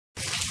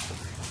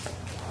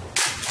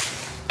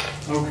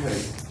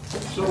Okay,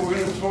 so we're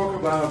going to talk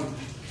about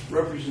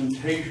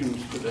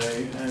representations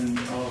today, and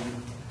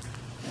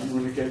I'm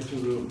going to get to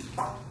the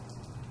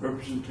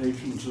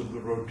representations of the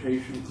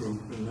rotation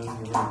group, and then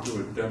we're going to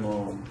do a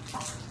demo and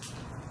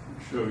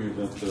show you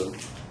that the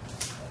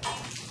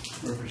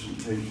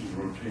representation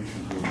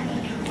rotation group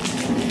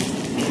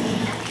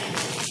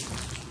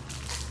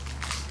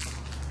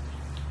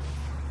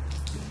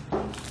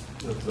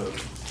that the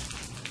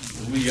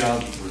Lie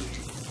algebra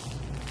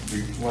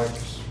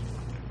reflects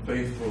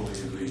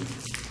faithfully the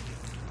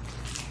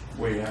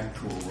way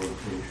actual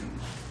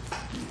rotations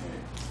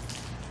behave.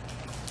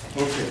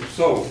 Okay,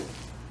 so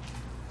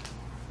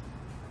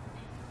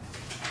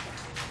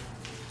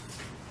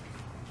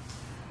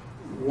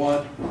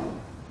what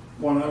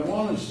I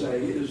want to say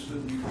is that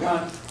we've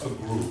got a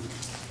group,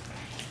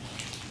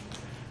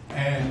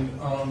 and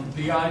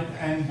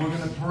and we're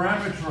going to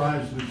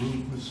parameterize the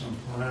group with some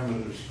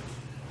parameters,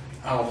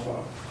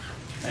 alpha,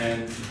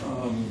 and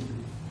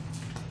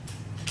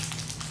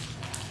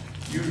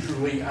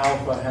usually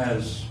alpha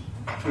has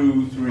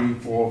 2, 3,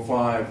 4,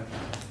 5.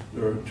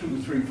 There are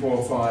 2, 3,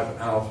 4, 5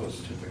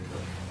 alphas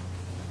typically.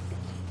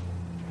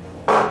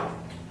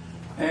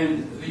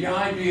 And the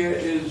idea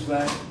is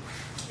that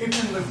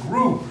if in the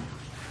group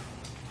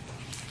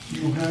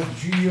you have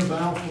g of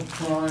alpha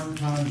prime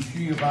times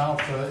g of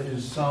alpha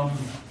is some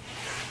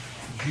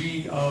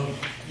g of,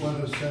 let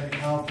us say,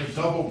 alpha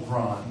double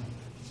prime,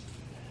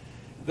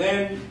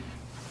 then,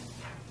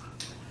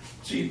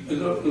 see,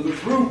 the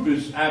group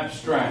is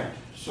abstract.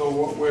 So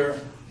what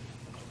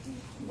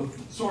the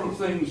sort of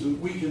things that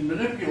we can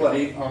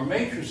manipulate are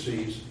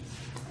matrices,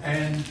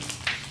 and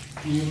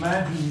we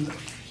imagine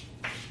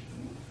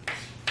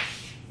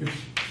if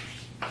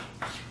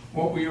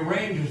what we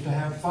arrange is to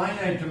have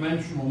finite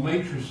dimensional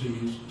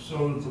matrices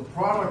so that the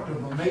product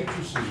of the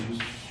matrices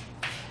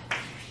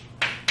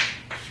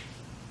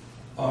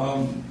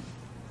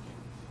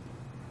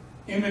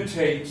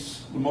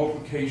imitates the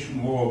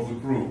multiplication law of the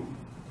group.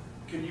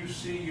 Can you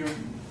see your?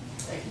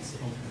 I can see.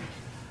 Okay.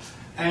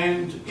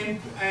 And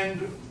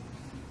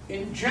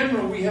in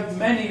general, we have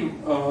many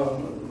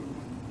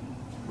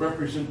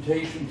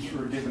representations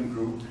for a given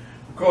group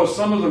because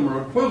some of them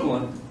are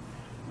equivalent,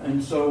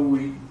 and so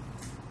we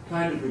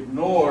kind of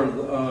ignore,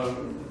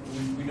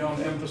 we don't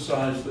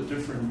emphasize the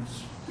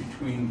difference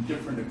between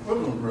different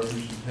equivalent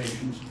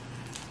representations,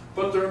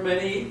 but there are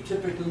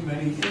typically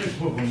many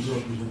inequivalent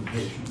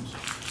representations.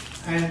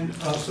 And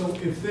so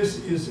if this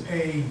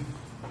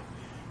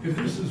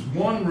is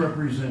one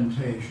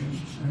representation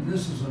and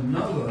this is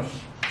another,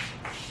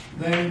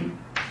 then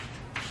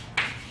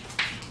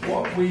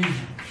what we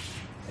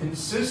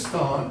insist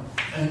on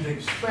and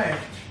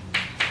expect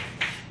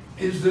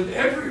is that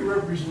every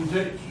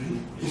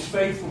representation is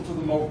faithful to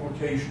the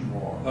multiplication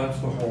law. That's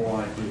the whole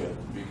idea,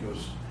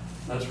 because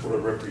that's what a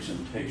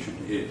representation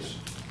is.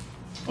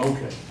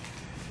 Okay.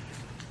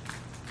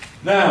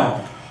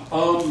 Now,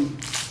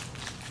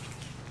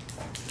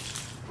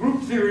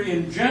 group theory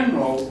in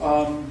general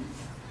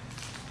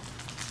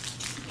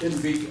can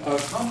be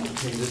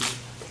complicated,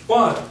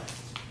 but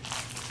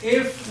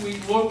if we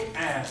look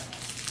at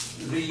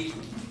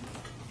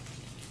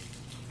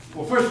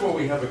well, first of all,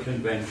 we have a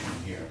convention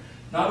here.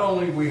 Not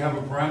only do we have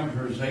a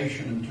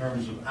parameterization in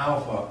terms of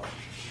alpha,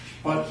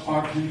 but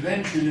our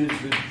convention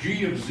is that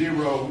g of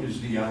 0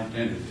 is the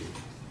identity.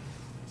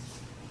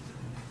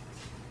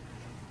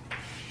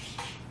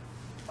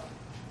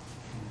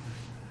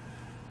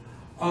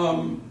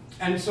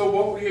 And so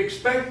what we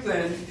expect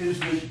then is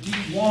that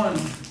D1,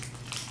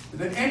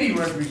 that any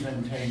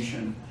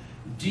representation,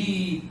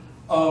 D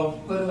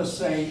of, let us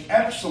say,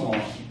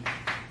 epsilon,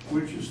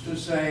 which is to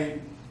say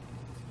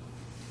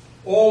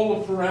all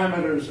the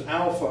parameters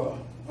alpha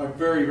are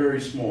very,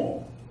 very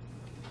small.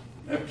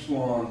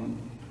 Epsilon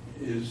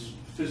is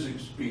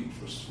physics speak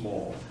for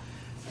small.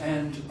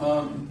 And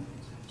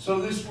so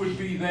this would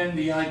be then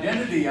the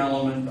identity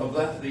element of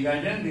that, the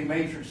identity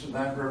matrix of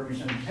that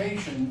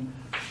representation,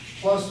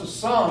 plus a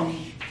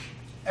sum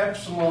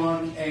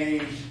epsilon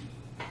A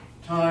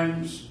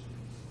times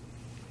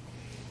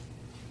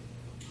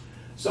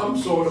some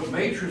sort of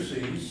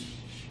matrices,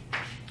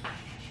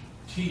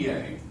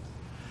 TA.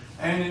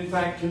 And in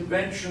fact,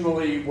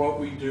 conventionally, what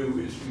we do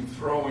is we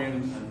throw in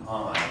an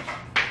I.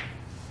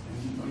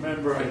 And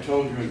remember, I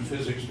told you in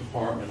physics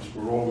departments,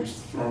 we're always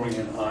throwing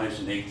in I's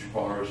and H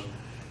bars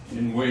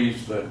in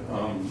ways that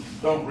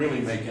don't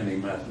really make any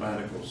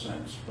mathematical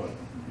sense, but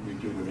we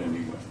do it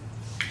anyway.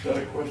 Is that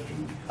a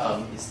question?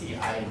 Is the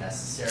I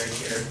necessary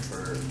here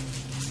for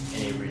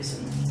any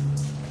reason?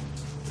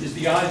 Is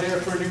the I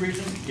there for any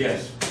reason?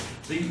 Yes.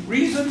 The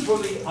reason for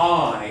the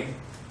I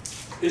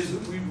is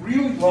that we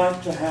really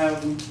like to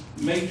have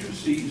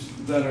matrices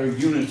that are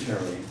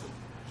unitary.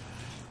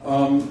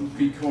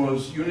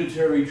 Because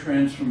unitary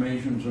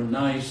transformations are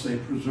nice, they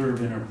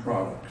preserve inner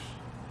products.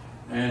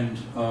 And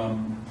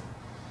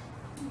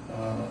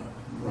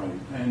right,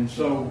 and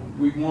so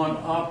we want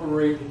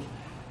operated,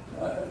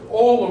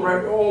 all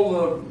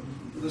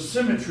the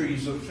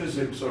symmetries of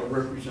physics are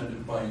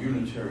represented by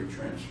unitary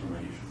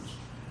transformations.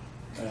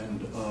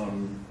 And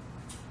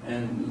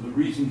And the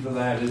reason for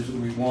that is that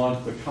we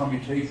want the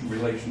commutation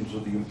relations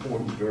of the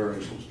important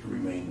variables to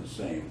remain the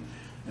same.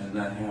 And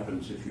that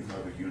happens if you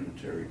have a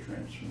unitary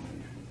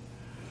transformation.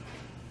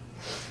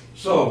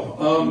 So,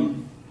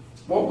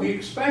 what we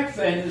expect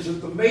then is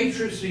that the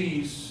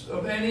matrices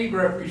of any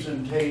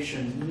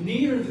representation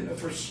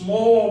for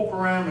small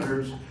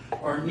parameters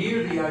are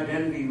near the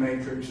identity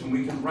matrix, and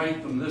we can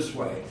write them this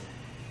way.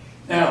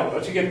 Now,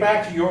 to get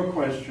back to your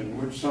question,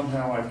 which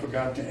somehow I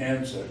forgot to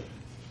answer,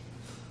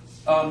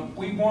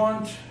 we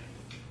want,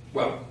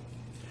 well,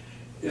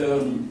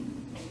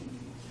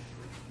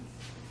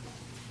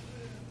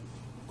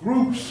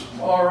 groups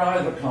are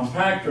either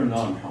compact or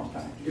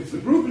non-compact. If the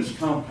group is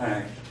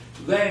compact,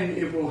 then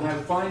it will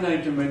have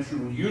finite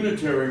dimensional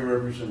unitary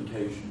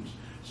representations.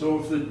 So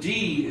if the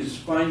D is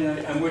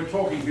finite, and we're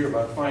talking here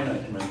about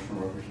finite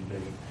dimensional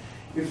representation,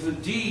 if the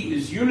D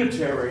is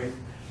unitary,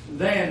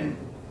 then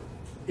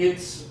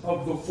it's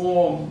of the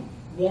form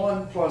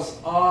 1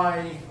 plus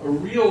I, a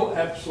real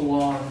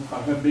epsilon,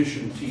 a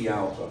Hermitian T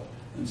alpha.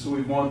 And so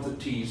we want the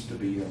T's to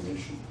be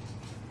Hermitian.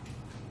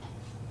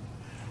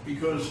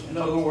 Because, in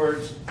other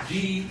words,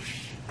 D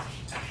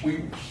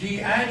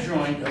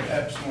adjoint of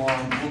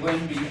epsilon will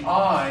then be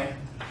I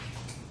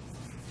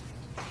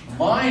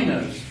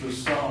minus the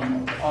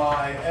sum of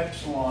I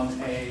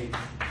epsilon A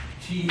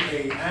T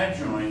A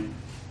adjoint,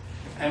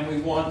 and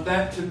we want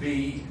that to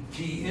be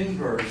D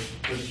inverse.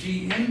 The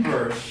D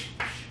inverse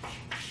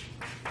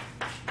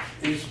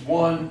is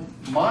 1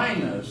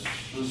 minus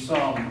the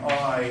sum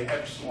I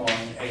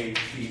epsilon A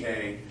T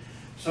A.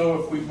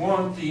 So if we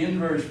want the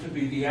inverse to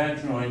be the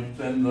adjoint,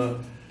 then the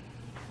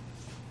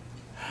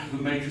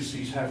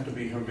matrices have to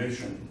be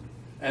Hermitian.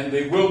 And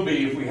they will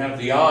be if we have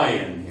the I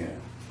in here.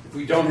 If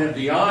we don't have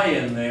the I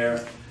in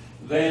there,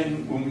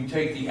 then when we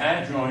take the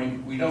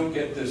adjoint, we don't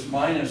get this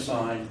minus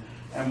sign,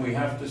 and we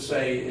have to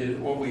say,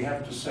 what we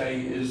have to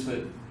say is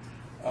that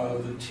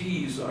the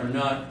T's are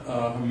not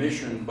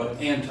Hermitian, but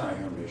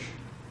anti-Hermitian.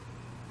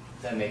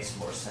 That makes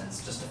more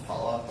sense. Just to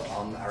follow up,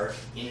 our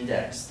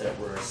index that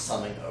we're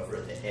summing over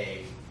the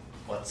A,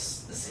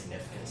 what's the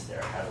significance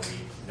there? How do we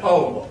know?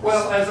 Oh,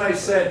 well, as I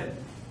said,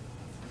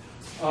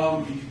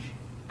 there'll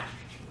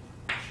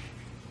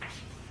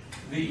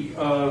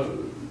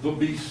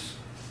be,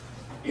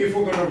 if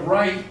we're going to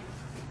write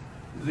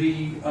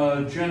the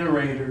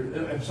generator,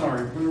 if we're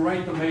going to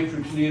write the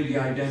matrix near the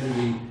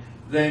identity,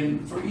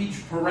 then for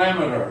each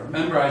parameter,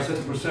 remember I said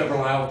there were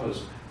several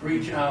alphas, for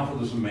each alpha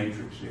there's a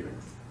matrix here.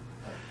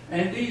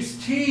 And these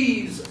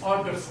T's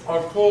are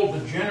called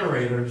the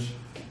generators.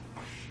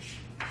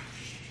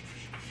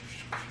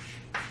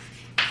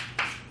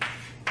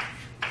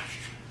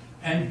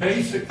 And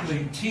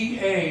basically,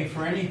 TA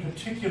for any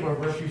particular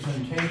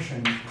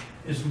representation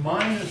is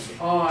minus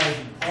I,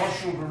 the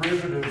partial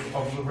derivative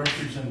of the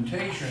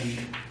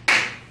representation,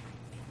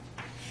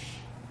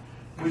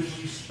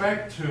 with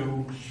respect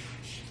to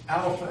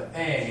alpha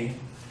A,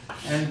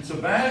 and it's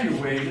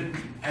evaluated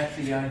at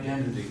the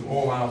identity,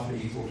 all alpha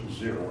equal to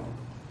 0.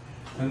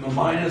 And the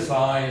minus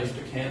I is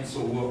to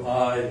cancel the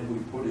I that we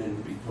put in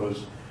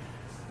because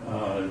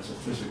it's a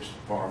physics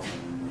department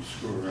and we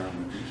screw around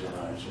with these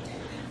I's all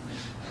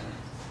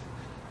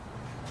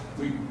the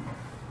time.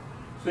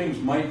 Things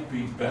might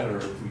be better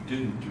if we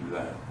didn't do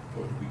that,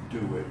 but we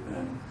do it,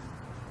 and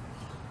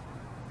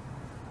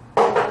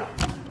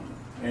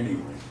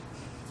anyway.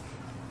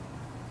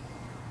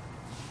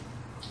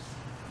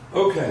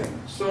 Okay,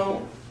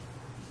 so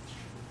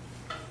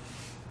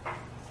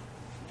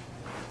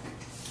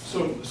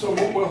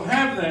what we'll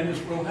have then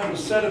is we'll have a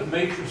set of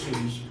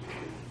matrices,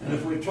 and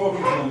if we're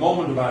talking for a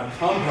moment about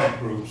compact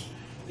groups,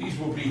 these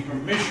will be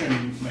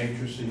Hermitian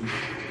matrices,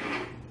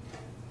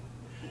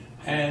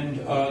 and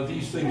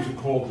these things are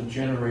called the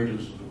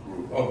generators of the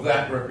group, of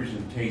that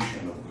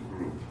representation of the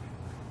group.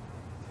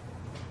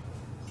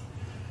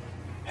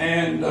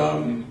 And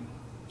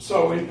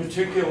so in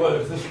particular,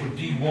 if this were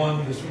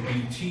D1, this would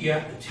be T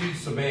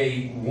sub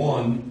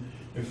A1.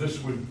 If this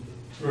were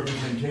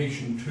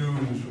representation 2,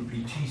 this would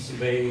be T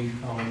sub A,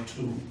 comma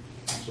 2, and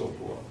so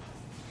forth.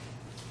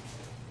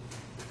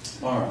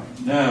 All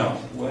right, now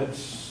let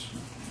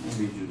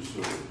me just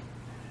sort of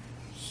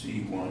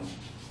see one.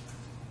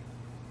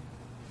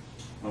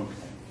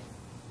 Okay.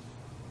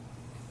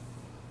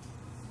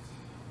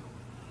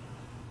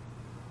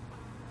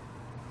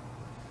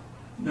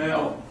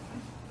 Now,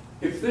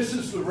 if this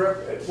is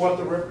what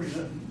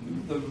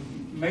the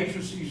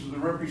matrices of the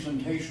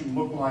representation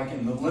look like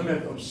in the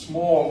limit of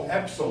small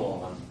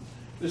epsilon,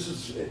 this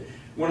is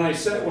when I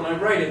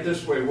write it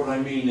this way, what I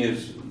mean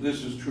is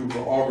this is true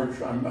for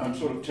arbitrary. I'm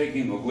sort of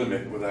taking the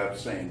limit without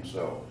saying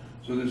so.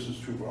 So this is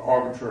true for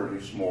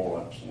arbitrarily small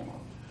epsilon.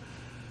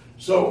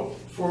 So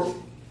for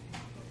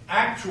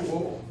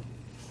actual,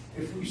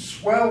 if we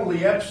swell the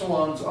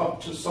epsilons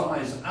up to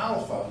size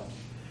alpha,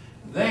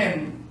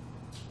 then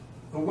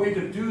the way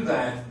to do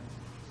that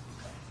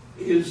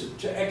is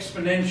to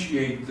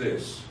exponentiate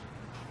this.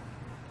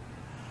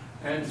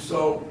 And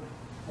so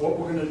what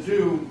we're going to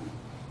do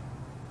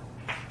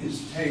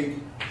is take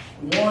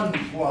 1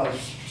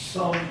 plus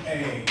sum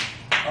A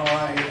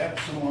I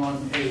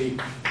epsilon A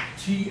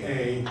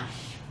TA,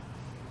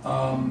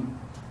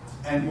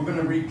 and we're going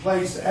to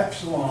replace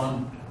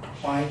epsilon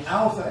by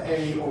alpha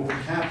A over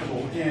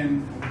capital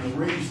N. We're going to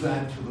raise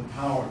that to the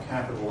power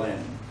capital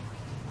N.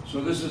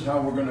 So this is how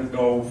we're going to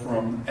go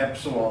from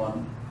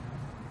epsilon.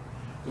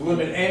 The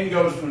limit n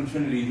goes to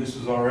infinity. This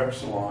is our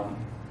epsilon.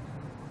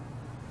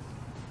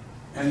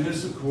 And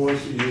this, of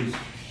course, is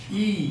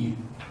e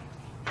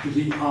to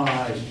the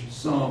I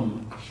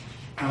sum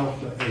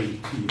alpha A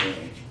TA.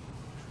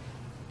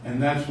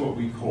 And that's what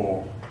we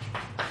call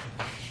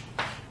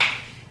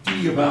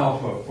d of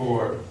alpha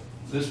for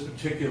this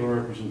particular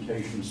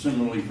representation,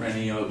 similarly for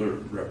any other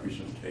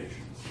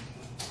representation.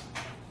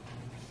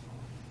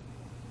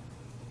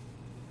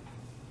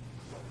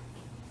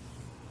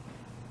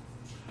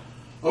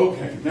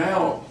 Okay,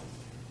 now,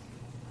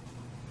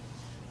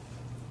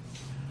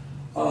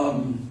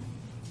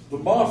 the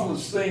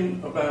marvelous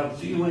thing about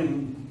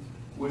dealing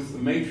with the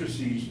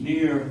matrices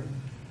near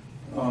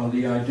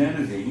the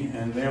identity,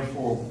 and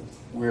therefore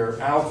where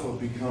alpha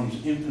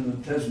becomes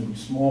infinitesimally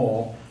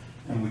small,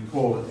 and we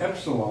call it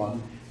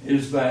epsilon,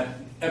 is that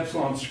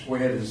epsilon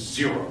squared is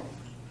 0,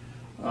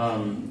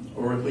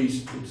 or at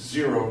least it's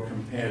 0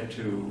 compared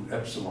to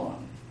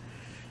epsilon.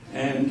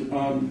 And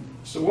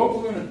so what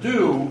we're going to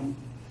do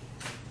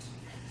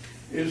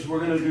is we're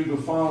going to do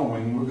the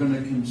following. We're going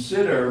to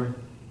consider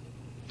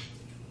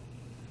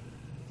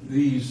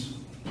these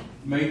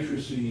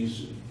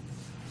matrices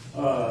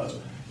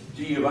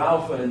d of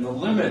alpha and the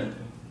limit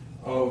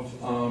of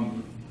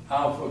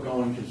alpha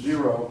going to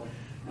 0,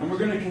 and we're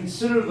going to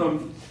consider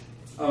them,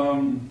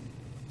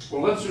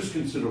 well, let's just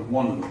consider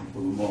one of them for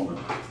the moment.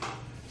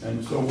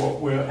 And so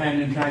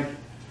and in fact,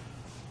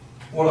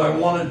 what I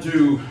want to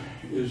do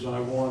is I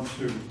want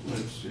to,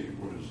 let's see,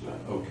 what is that?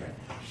 Okay.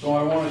 So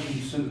I want to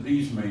consider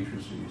these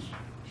matrices.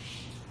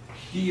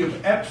 D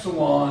of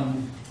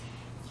epsilon,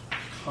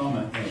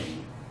 comma A.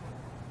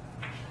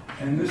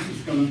 And this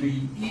is going to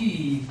be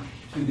e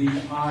to the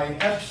I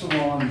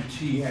epsilon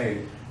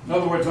TA. In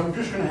other words, I'm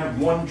just going to have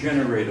one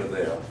generator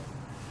there.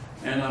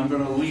 And I'm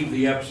going to leave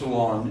the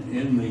epsilon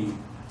in the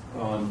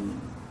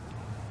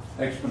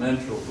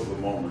exponential for the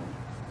moment.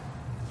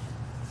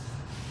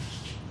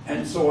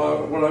 And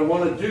so what I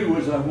want to do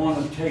is I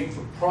want to take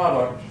the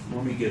product.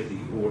 Let me get the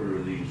order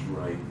of these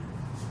right.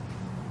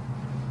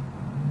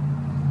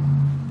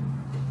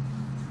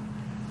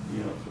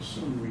 Yeah, for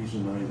some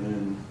reason I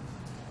then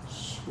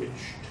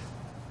switched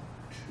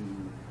to.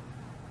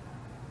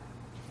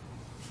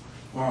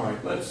 All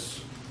right,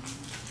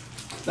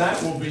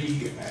 that will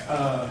be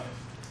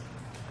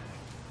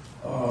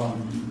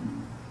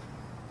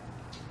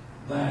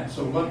that.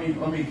 So let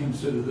me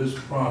consider this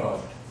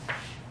product.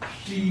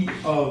 D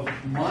of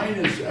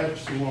minus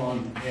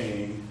epsilon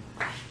A,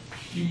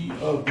 D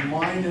of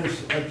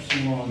minus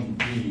epsilon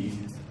B,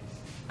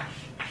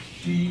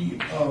 D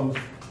of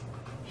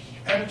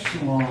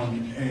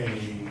epsilon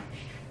A,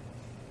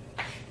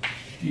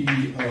 D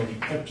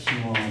of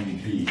epsilon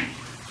B.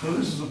 So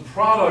this is a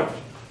product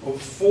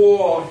of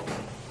 4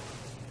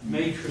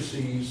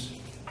 matrices,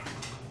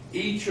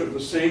 each of the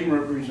same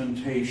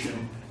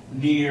representation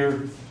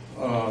near,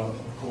 of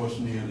course,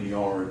 near the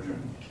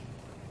origin.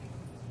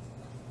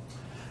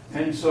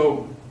 And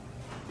so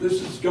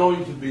this is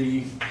going to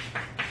be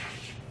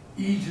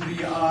e to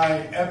the I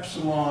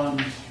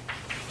epsilon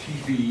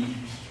TB,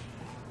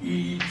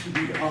 e to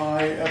the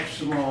I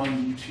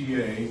epsilon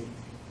TA,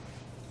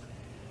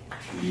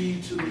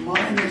 e to the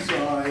minus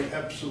I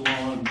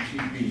epsilon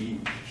TB,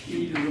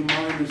 e to the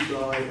minus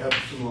I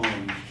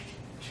epsilon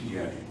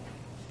TA.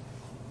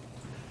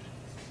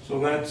 So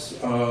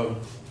that's our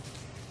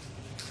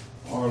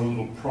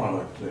little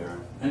product there.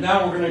 And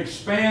now we're going to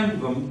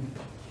expand them.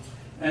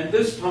 And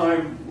this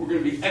time, we're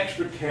going to be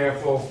extra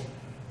careful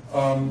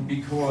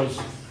because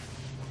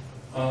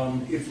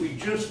if we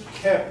just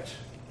kept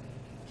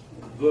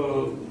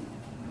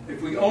if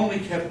we only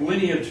kept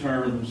linear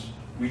terms,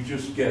 we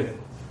just get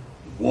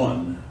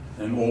 1,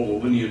 and all the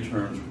linear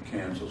terms would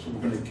cancel. So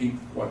we're going to keep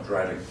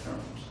quadratic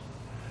terms.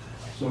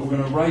 So we're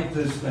going to write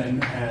this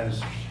then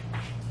as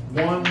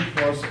 1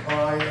 plus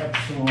I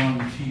epsilon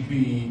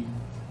TB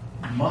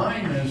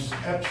minus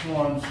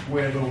epsilon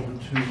squared over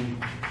 2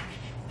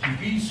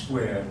 TB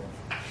squared,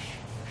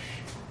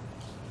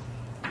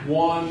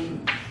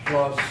 1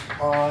 plus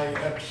I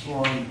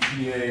epsilon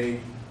TA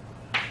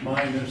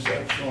minus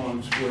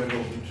epsilon squared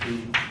over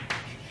 2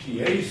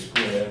 TA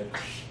squared,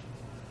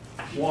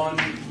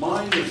 1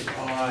 minus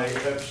I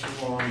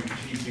epsilon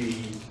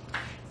TB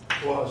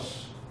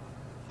plus,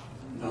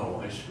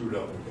 no, I screwed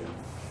up again.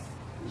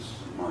 This is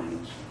a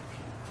minus.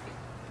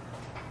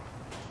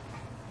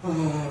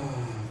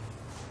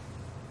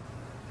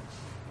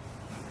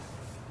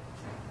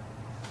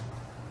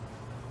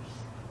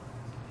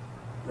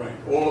 Right,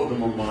 all of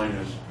them are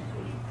minus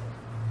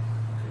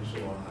because so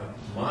I'll have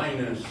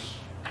minus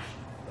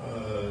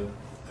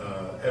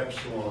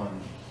epsilon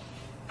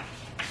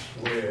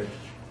squared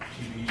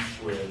TB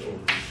squared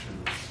over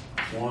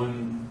 2.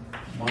 1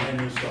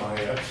 minus I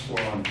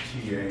epsilon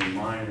TA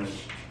minus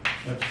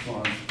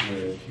epsilon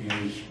squared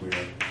TA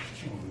squared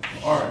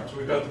All right, so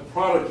we've got the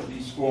product of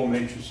these four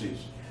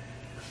matrices.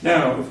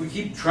 Now, if we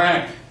keep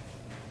track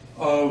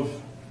of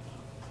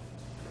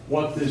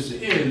what this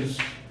is,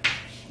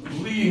 the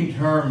leading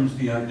term is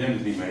the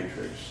identity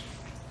matrix.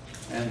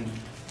 And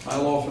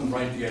I'll often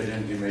write the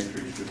identity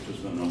matrix just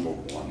as the number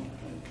 1.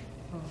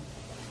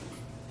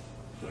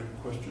 Is there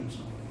a question,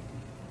 somebody?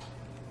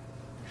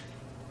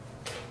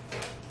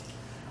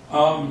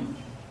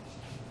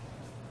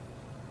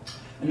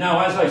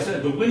 Now, as I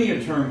said, the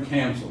linear term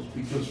cancels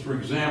because, for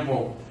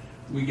example,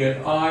 we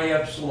get I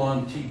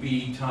epsilon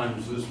TB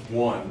times this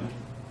 1,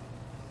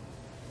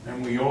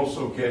 and we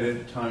also get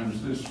it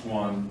times this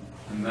 1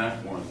 and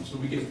that 1. So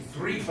we get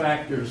 3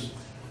 factors.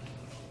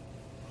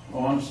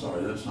 Oh, I'm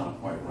sorry, that's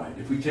not quite right.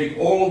 If we take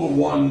all of the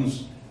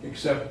 1s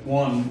except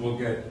 1, we'll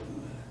get,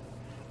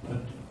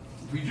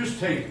 if we just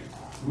take,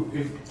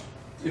 if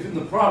in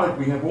the product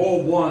we have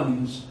all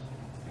 1s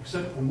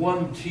except for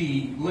 1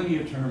 t,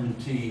 linear term in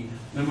t,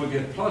 then we'll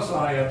get plus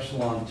I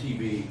epsilon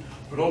TB,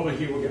 but over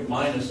here we'll get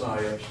minus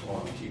I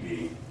epsilon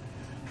TB.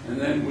 And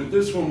then with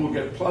this one we'll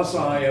get plus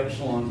I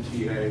epsilon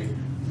TA,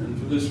 and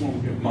for this one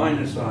we'll get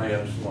minus I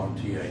epsilon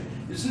TA.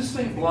 Is this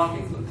thing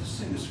blocking? This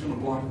thing is going to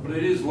block, but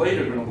it is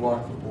later going to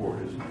block the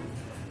board, isn't it?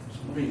 So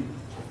let me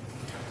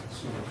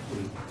sort of put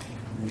it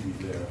maybe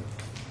there.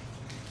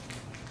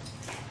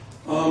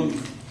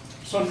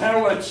 So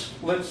now let's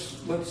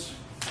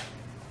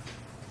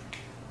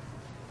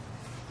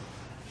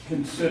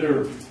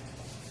consider.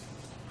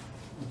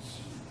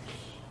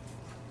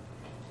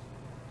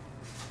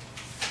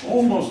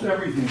 Almost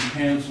everything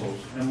cancels,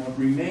 and what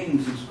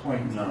remains is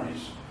quite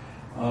nice.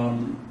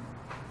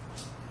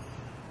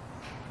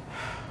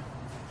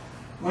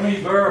 Let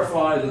me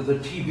verify that the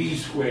TB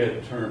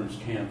squared terms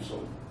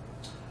cancel.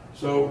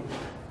 So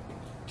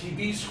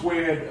TB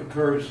squared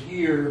occurs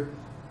here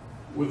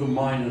with a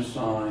minus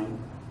sign.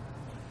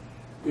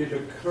 It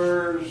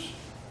occurs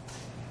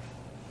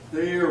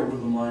there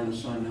with a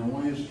minus sign. Now,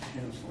 why is it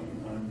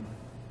canceling?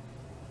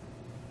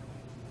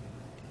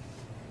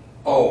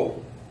 Oh,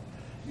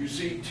 you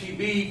see,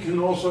 TB can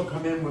also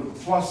come in with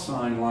a plus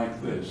sign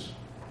like this.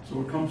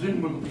 So it comes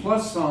in with a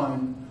plus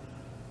sign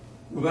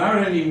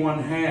without any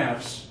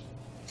 1/2s,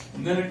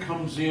 and then it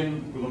comes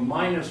in with a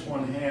minus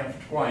 1/2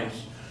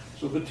 twice.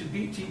 So the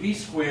TB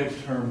squared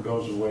term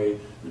goes away,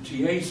 the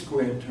TA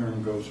squared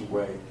term goes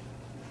away.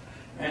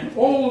 And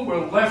all that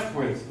we're left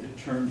with, it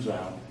turns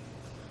out,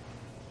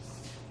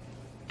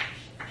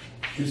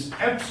 is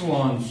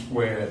epsilon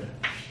squared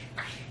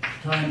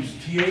times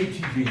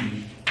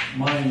TATB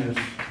minus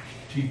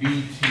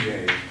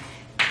TBTA,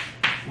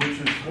 which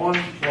is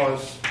 1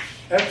 plus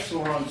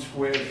epsilon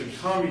squared, the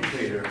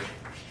commutator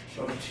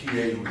of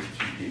TA with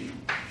TB.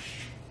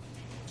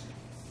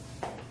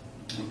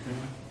 Okay?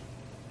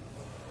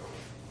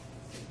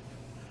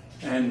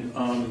 And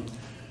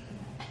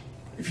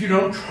if you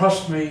don't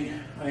trust me,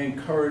 I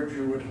encourage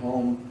you at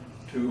home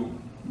to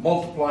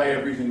multiply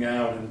everything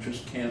out and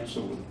just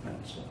cancel with a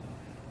pencil.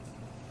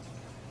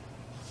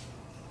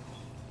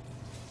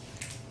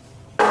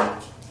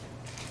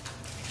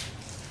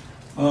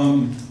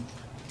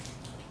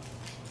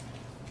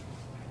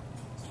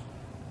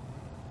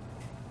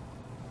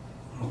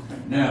 Okay,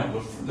 now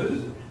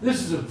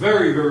this is a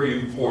very, very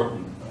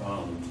important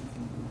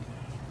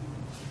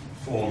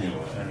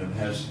formula, and it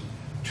has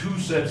 2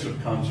 sets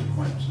of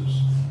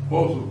consequences,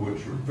 both of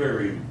which are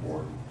very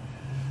important.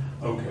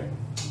 Okay,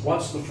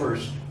 what's the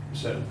first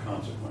set of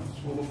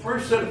consequences? Well, the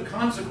first set of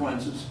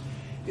consequences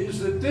is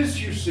that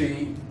this, you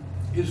see,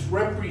 is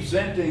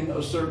representing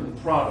a certain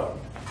product.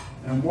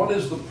 And what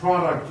is the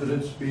product that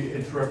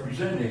it's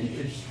representing?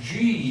 It's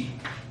G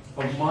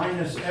of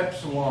minus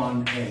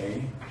epsilon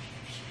A,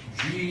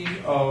 G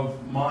of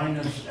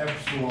minus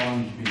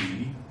epsilon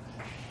B,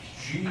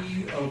 G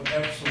of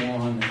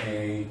epsilon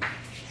A,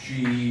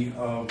 G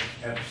of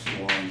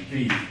epsilon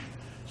B.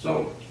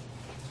 So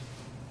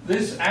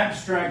this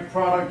abstract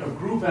product of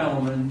group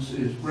elements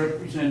is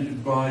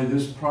represented by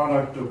this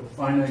product of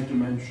finite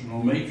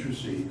dimensional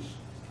matrices.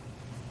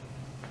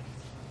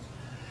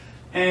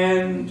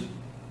 And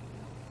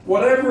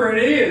whatever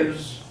it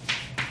is,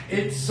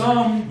 it's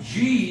some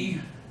G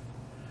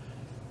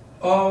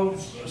of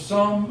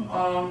some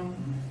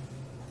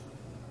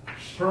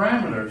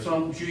parameter,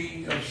 some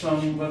G of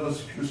some, let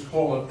us just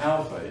call it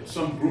alpha. It's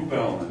some group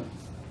element.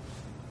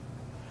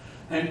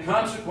 And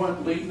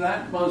consequently,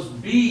 that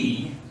must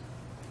be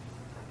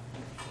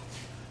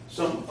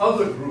some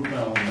other group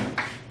element.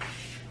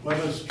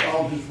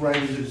 I'll just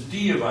write it as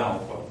D of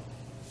alpha.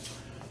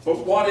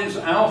 But what is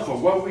alpha?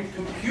 Well, we've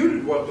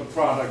computed what the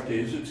product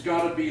is. It's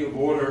got to be of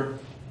order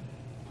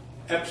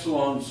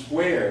epsilon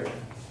squared.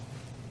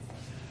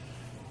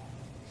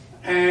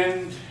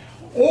 And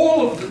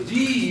all of the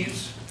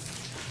D's,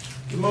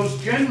 the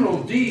most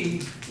general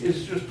D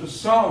is just a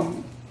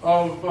sum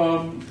of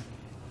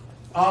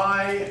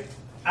I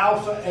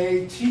alpha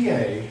A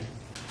TA.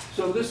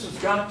 So this has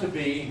got to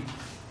be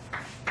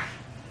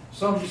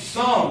some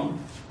sum,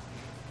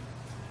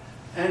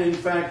 and in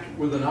fact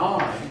with an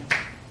I,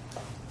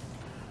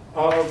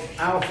 of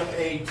alpha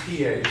A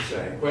TA,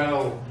 say.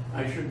 Well,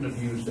 I shouldn't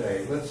have used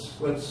A.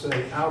 Let's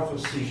say alpha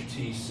C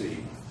TC.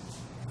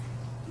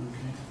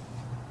 Okay.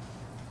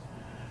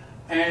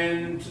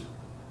 And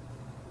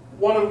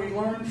what do we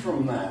learn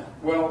from that?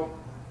 Well,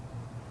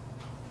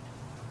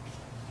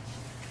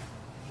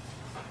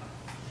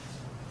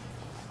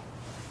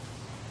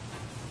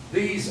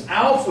 these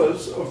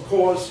alphas, of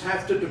course,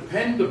 have to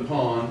depend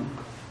upon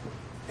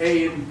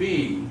A and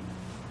B.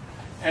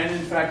 And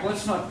in fact,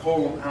 let's not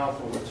call them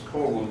alpha, let's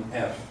call them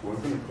F. We're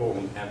going to call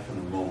them F in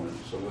a moment,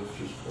 so let's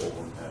just call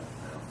them F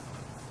now.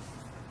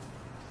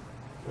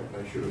 In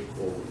fact, I should have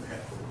called them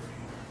F over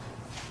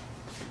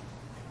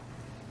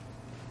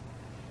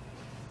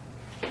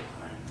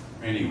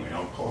here. Anyway,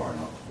 I'll call her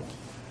another one.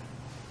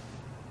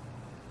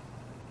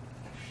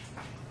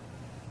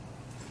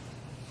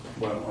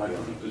 Well, I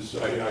don't know, this,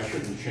 I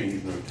shouldn't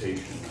change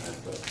notation.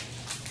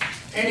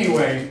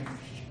 Anyway,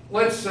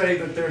 let's say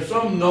that there are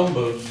some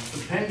numbers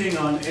depending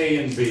on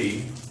A and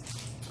B.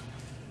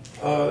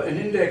 An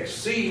index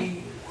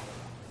C,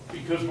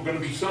 because we're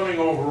going to be summing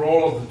over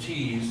all of the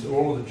T's,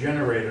 all of the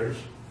generators.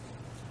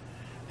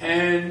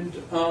 And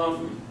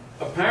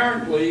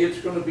apparently it's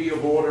going to be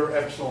of order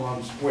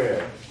epsilon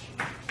squared.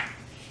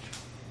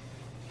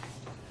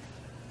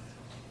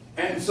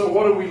 And so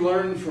what do we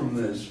learn from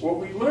this? What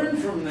we learn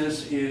from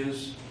this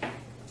is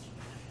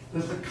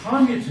that the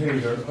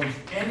commutator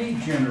of any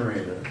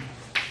generator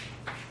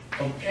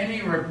of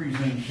any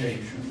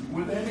representation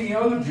with any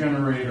other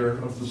generator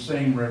of the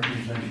same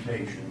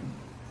representation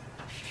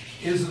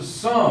is a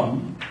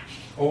sum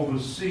over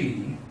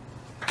C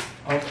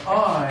of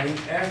I,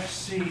 F,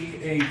 C,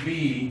 A,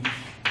 B,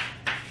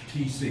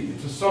 T, C.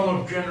 It's a sum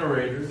of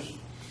generators.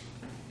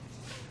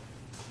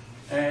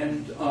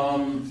 And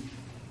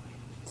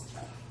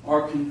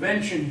our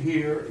convention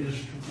here is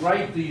to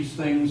write these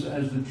things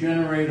as the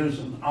generators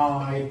and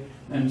I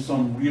and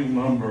some real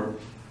number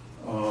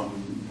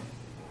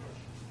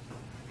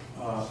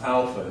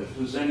alpha. If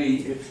there's any,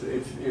 if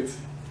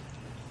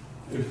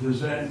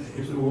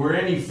there were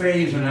any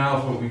phase in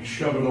alpha, we'd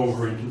shove it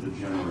over into the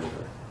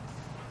generator.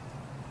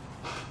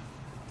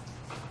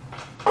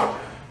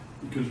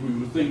 Because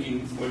we're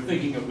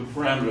thinking of the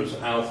parameters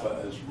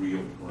alpha as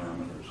real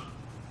parameters.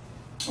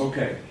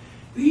 Okay.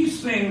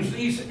 These things,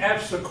 these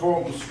F's are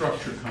called the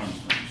structure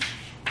constants.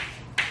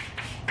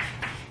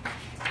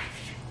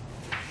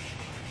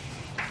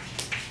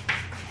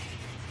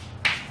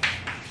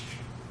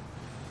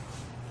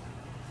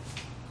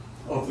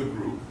 Of the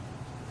group.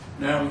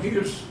 Now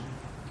here's,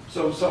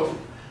 so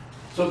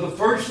the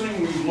first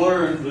thing we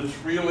learned that's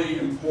really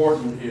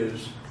important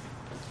is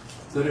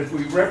that if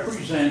we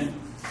represent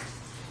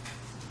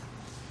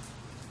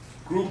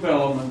group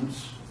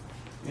elements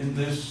in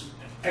this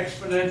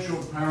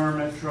exponential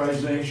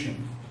parametrization,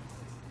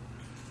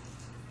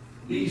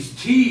 these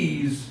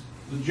T's,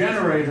 the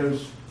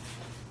generators,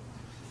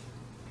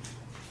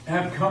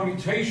 have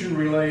commutation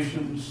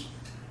relations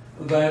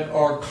that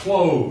are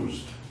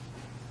closed.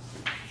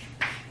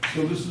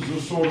 So this is a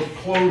sort of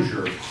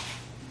closure.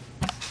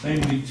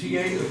 Namely,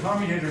 the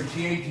commutator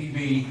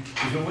TATB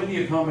is a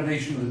linear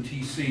combination of the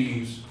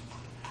TC's,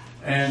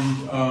 and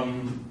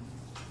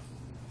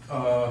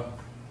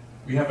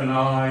we have an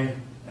I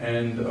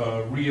and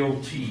real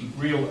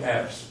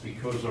F's,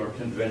 because our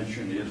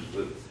convention is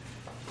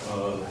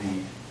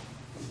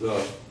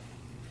that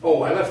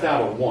oh, I left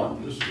out a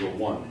 1. This is a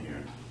 1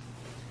 here.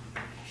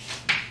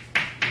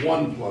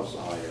 1 plus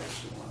I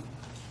epsilon.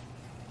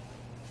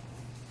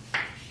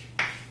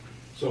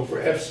 So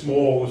for F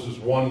small, this is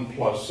 1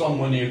 plus some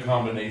linear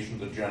combination of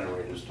the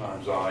generators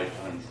times I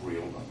times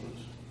real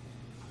numbers.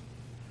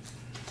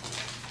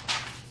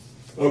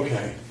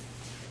 Okay.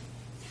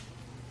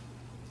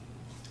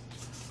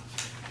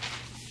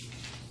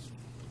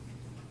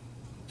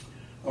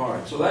 All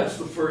right, so that's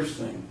the first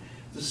thing.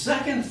 The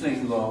second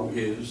thing, though,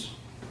 is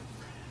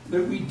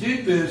that we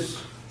did this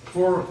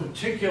for a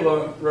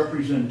particular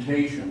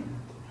representation.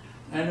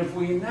 And if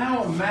we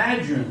now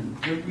imagine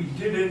that we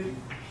did it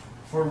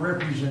for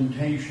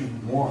representation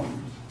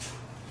 1,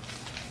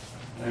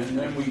 and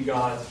then we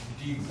got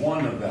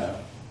D1 of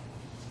that.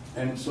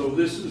 And so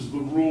this is the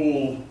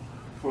rule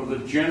for the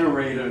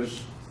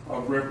generators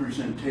of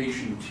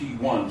representation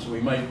T1. So we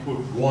might put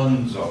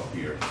 1s up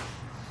here.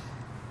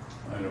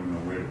 I don't know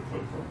where to put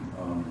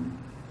them.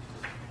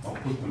 I'll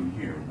put them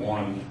here.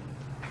 1,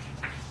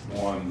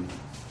 1,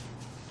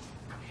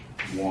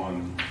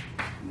 1,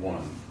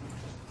 1.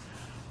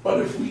 But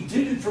if we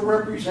did it for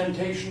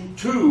representation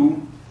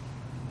 2,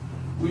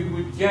 we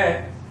would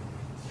get,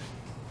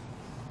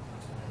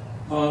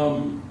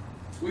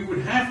 we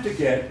would have to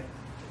get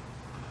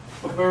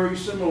a very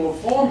similar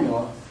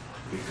formula,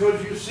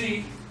 because you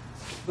see,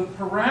 the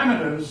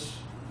parameters,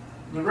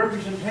 the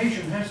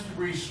representation has to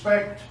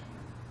respect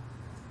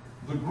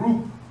the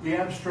group, the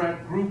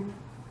abstract group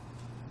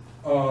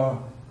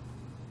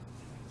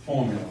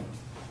formula.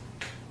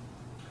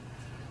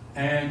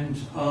 And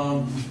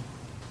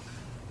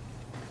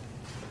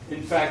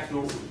in fact,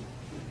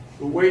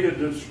 the way to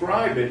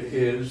describe it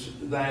is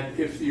that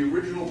if the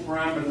original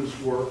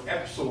parameters were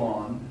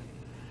epsilon,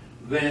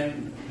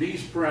 then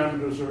these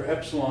parameters are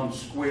epsilon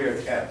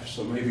squared f.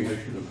 So maybe I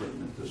should have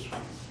written it this way.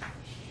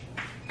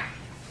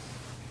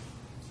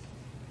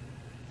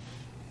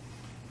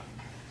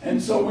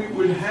 And so we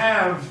would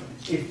have,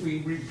 if we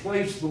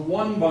replace the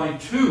 1 by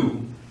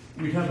 2,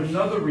 we'd have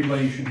another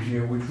relation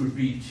here, which would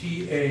be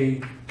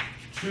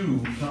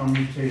TA2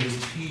 commutated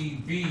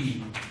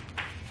TB2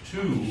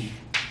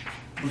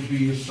 would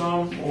be a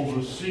sum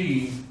over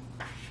C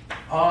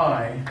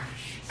I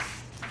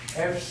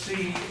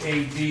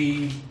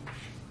FCAD.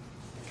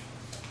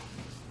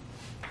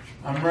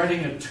 I'm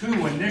writing a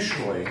 2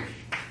 initially,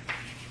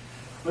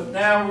 but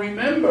now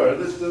remember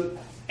that the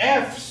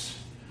F's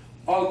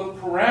are the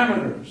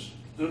parameters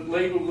that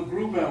label the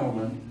group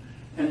element,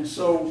 and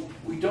so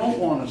we don't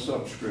want a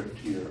subscript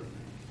here.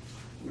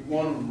 We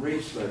want to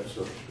erase that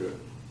subscript.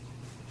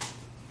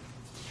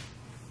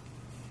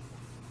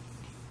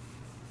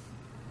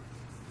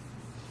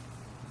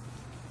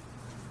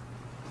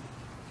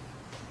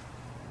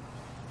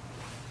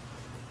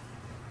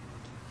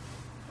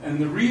 And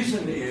the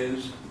reason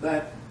is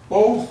that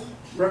both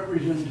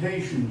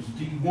representations,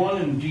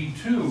 D1 and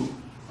D2,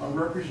 are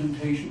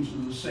representations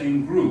of the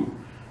same group.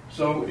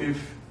 So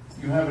if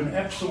you have an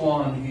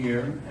epsilon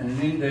here and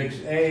an index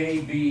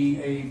A,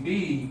 B, A,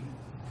 B,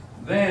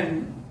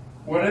 then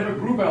whatever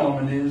group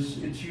element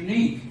is, it's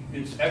unique.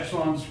 It's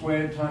epsilon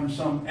squared times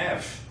some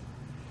F.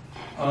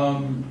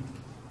 Or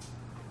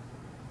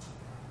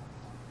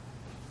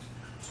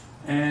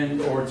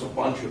it's a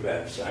bunch of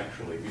F's,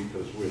 actually,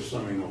 because we're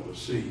summing over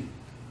C.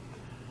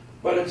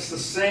 But it's the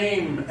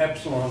same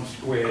epsilon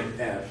squared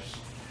F's.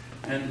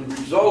 And the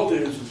result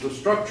is the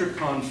structure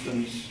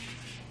constants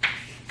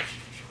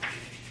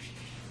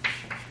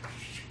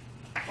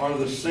are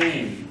the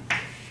same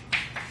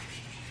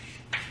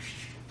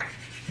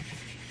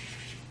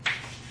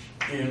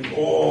in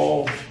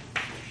all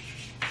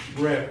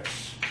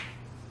reps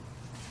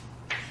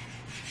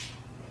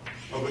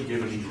of a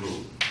given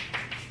group.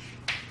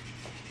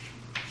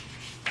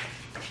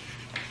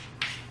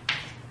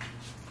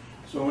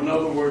 So in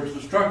other words,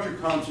 the structure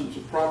constants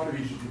are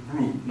properties of the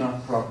group,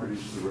 not properties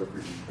of the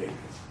representation.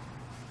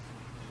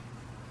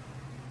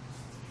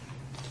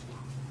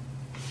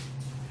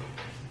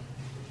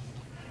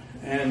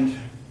 And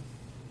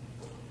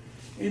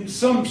in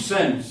some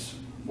sense,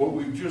 what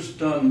we've just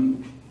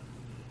done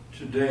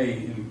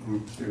today in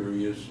group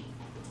theory is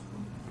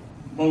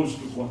most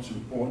of what's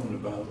important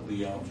about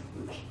the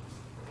algebras.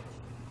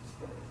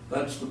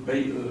 That's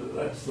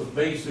the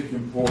basic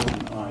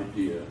important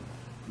idea,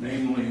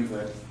 namely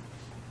that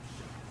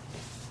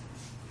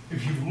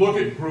if you look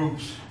at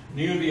groups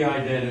near the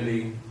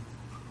identity,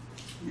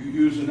 you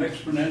use an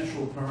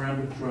exponential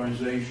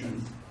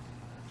parameterization.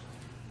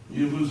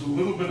 You lose a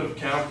little bit of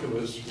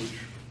calculus, which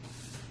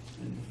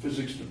in the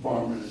physics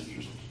department is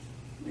just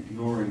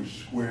ignoring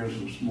squares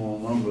of small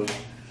numbers.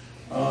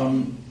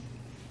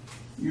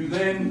 You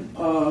then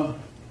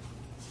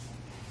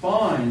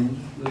find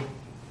that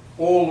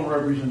all the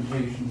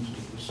representations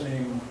of the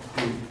same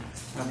group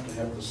have to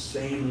have the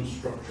same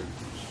structure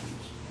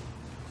constants.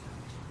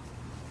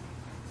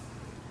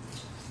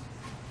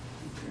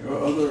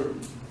 Okay,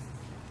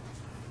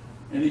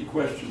 any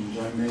questions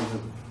I may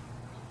have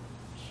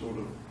sort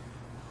of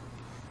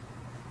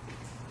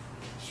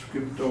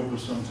skipped over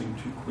something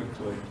too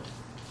quickly?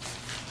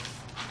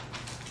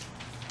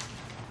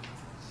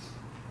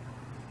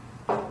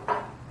 All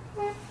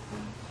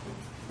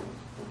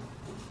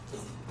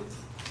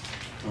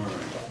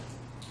right.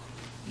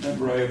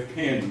 Remember, I have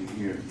candy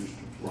here just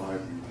to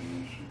bribe you when you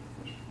ask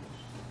questions.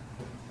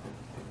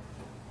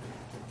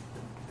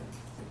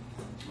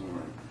 All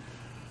right.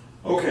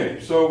 Okay,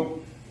 so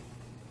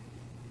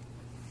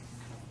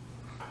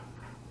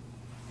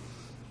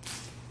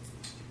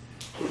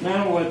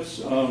now let's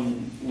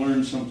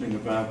learn something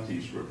about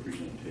these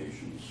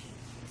representations,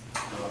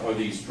 or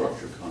these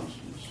structure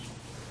constants.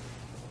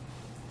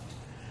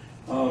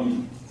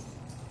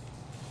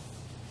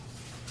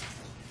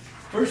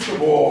 First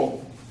of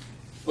all,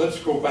 let's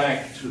go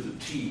back to the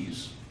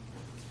T's.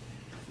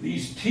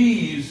 These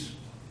T's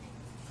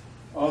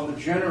are the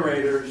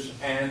generators,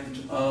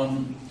 and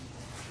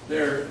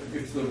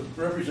if the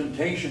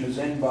representation is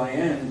n by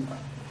n,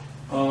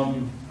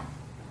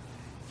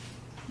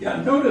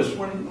 notice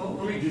let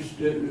me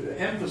just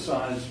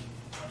emphasize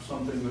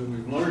something that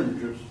we've learned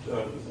just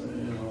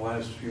in the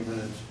last few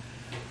minutes.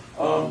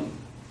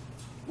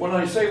 When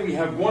I say we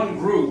have one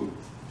group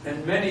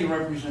and many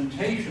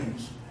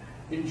representations,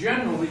 in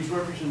general, these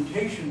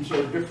representations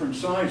are different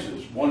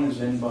sizes. One is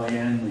n by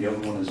n, the other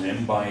one is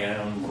m by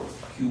m, or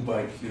q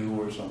by q,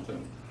 or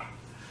something.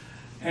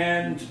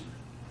 And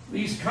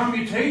these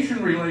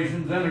commutation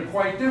relations then are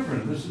quite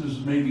different. This is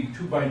maybe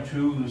 2 by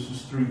 2, this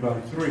is 3 by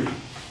 3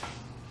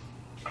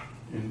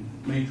 in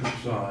matrix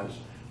size.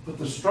 But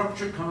the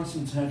structure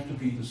constants have to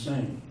be the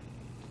same.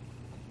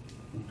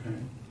 Okay?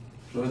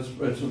 So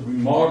that's a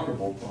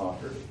remarkable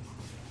property.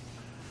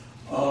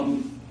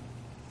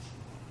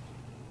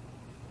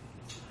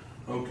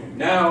 Okay,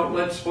 now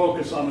let's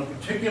focus on a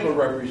particular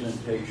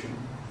representation,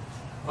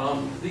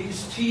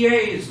 These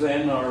TAs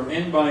then are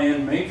n by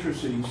n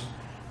matrices,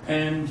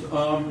 and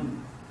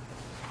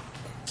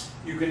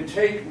you can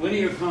take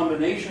linear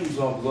combinations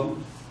of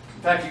them.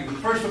 In fact, you can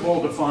first of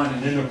all define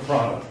an inner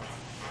product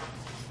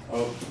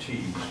of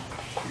T's.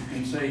 You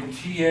can say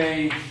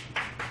TA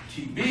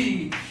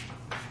TB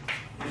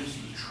is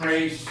the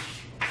trace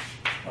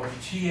of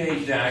TA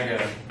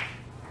dagger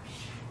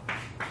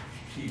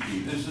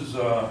TB. This is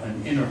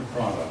an inner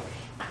product.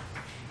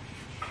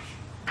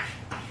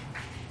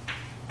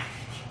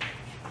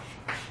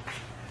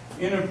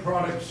 Inner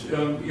products,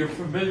 you're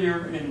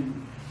familiar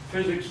in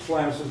physics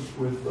classes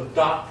with a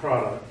dot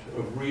product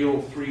of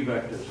real three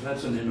vectors.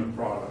 That's an inner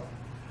product.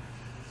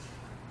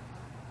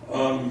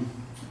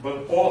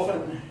 But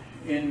often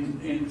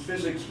in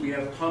physics we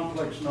have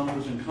complex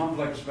numbers and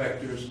complex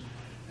vectors,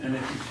 and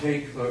if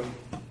you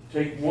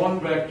take one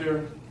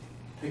vector,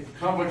 take the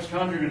complex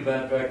conjugate of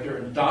that vector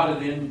and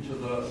dot it into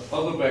the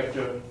other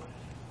vector,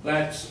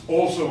 that's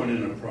also an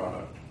inner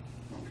product.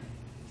 Okay.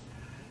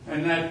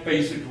 And that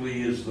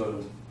basically is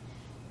the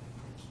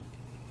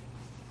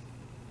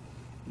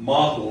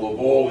model of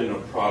all inner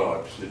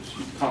products. It's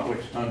you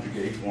complex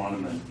conjugate one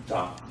and then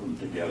dot them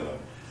together.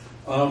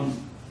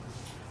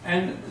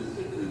 And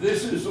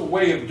this is a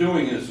way of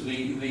doing this.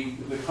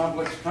 The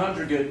complex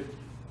conjugate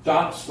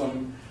dots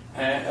them.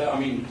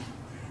 The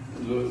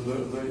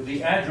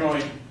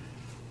adjoint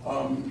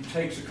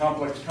takes a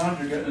complex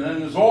conjugate, and then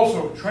there's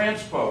also a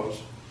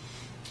transpose.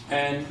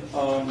 And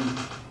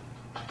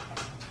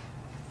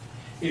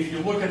if you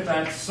look at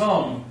that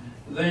sum,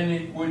 then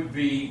it would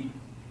be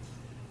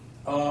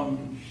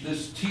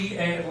this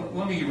TA.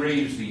 Let me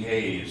raise the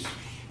A's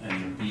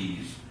and the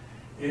B's.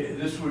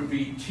 This would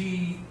be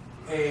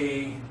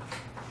TA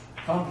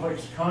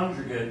complex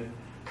conjugate,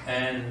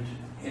 and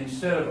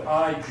instead of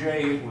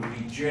IJ, it would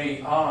be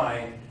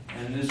JI,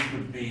 and this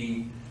would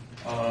be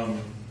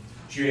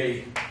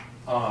JI,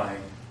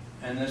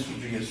 and this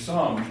would be a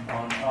sum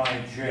on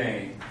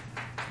IJ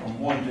from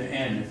 1 to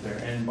n if they're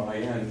n by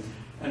n.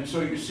 And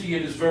so you see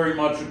it is very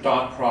much a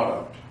dot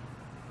product,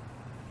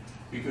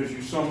 because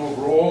you sum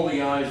over all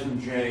the i's and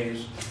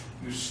j's,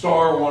 you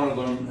star one of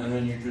them, and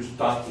then you just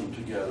dot them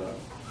together.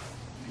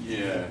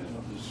 Yeah,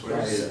 this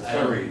is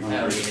very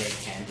I don't eat any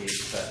candy,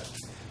 but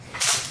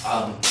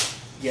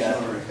yeah, I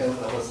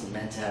wasn't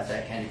meant to have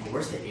that candy. But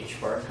where's the H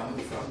bar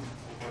coming from?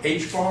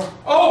 H bar?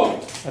 Oh,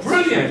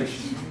 brilliant,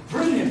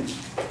 brilliant.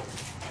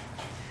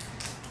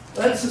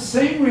 That's the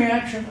same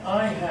reaction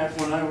I had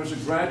when I was a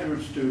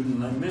graduate student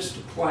and I missed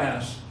a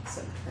class,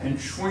 and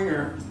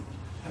Schwinger,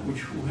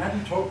 who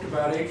hadn't talked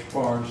about H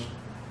bars,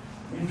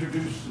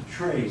 introduced the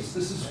trace.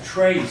 This is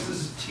trace, this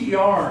is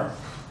TR.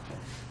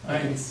 I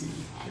can see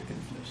the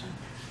confusion.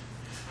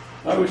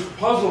 I was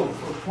puzzled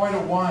for quite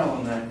a while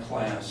in that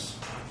class,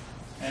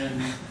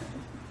 and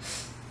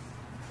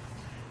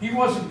he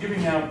wasn't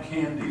giving out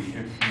candy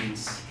if he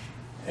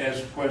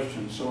asked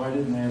questions, so I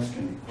didn't ask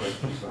any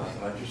questions.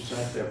 I just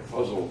sat there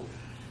puzzled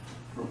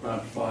for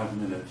about 5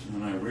 minutes,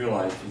 and then I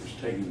realized he was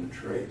taking the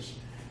trace.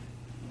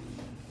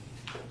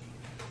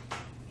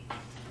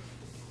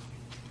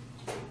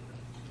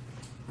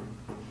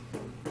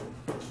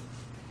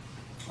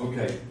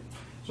 Okay,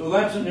 so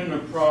that's an inner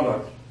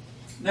product.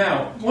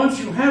 Now, once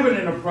you have an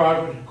inner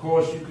product, of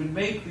course, you can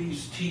make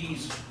these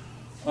T's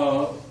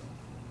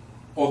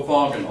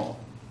orthogonal.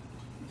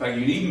 In fact,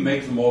 you can even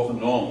make them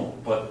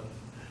orthonormal, but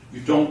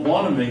you don't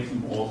want to make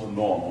them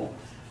orthonormal.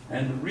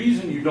 And the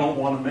reason you don't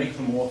want to make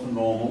them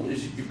orthonormal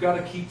is you've got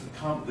to keep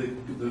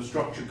the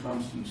structure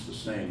constants the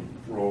same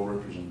for all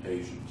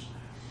representations.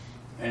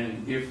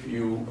 And if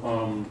you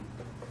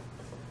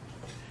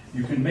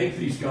you can make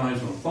these guys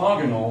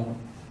orthogonal,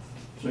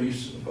 so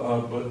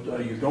but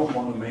you don't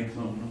want to make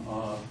them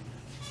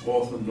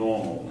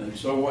orthonormal. And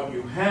so what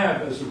you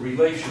have as a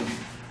relation,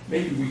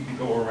 maybe we can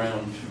go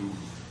around to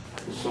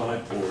the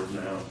sideboard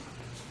now.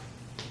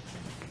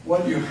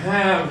 What you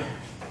have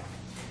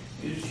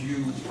is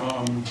you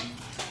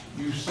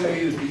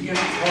say that the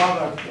inner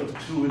product of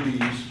two of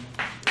these,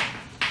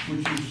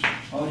 which is,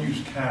 I'll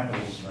use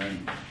capitals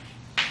then,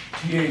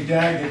 TA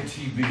dagger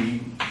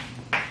TB,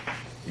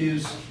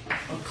 is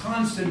a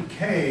constant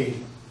K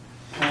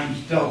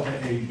times delta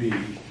AB.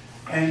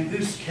 And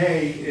this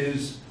K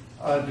is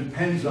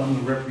depends on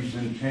the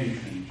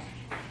representation.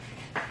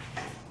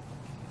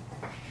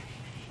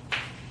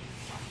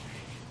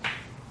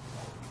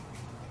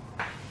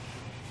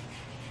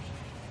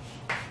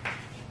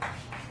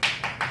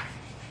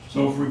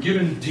 So for a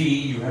given D,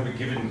 you have a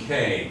given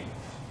K.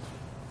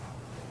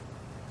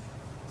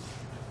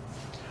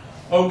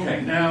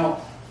 Okay,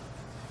 now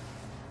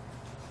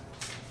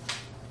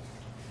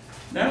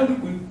that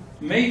we've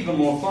made them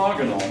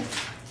orthogonal,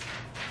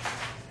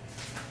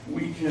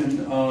 we can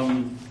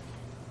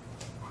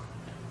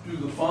do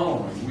the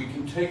following. We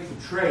can take the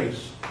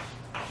trace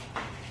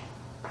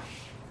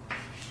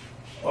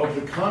of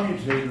the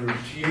commutator of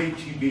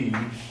TATB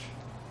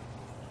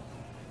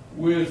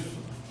with,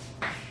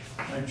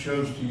 I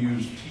chose to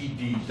use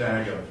TD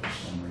dagger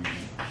for some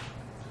reason.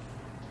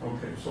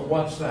 Okay, so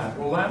what's that?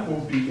 Well, that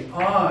will be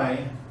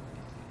I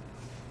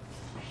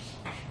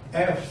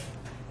F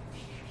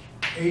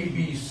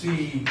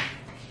ABC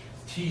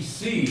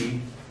TC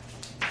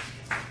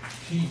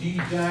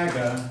TD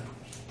dagger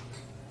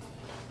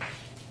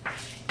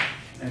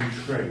and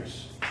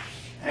trace.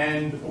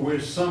 And we're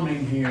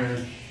summing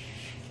here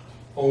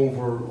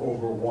over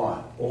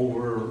what?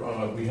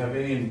 Over, we have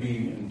A and B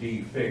and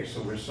D fixed,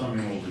 so we're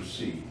summing over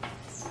C.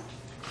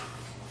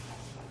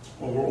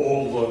 Over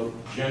all the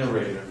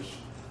generators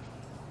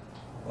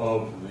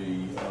of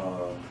the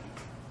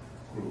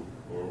group.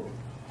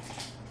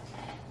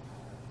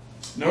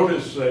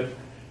 Notice that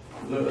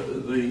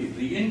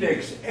the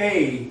index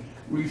A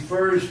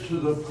refers to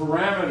the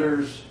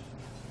parameters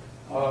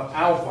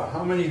alpha.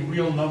 How many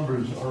real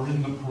numbers are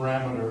in the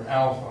parameter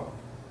alpha?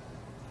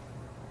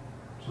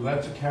 So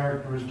that's a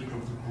characteristic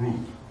of the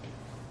group.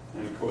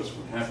 And of course it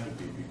would have to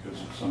be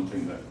because it's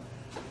something that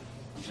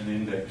is an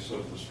index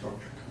of the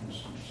structure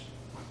constants.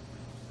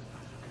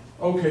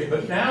 Okay,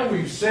 but now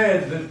we've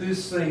said that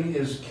this thing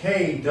is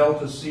K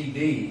delta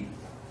CD.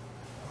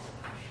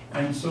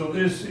 And so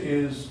this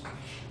is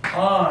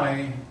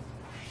I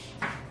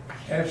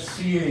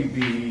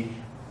FCAB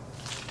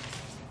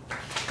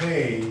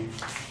K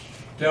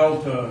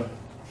delta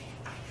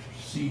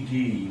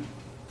CD.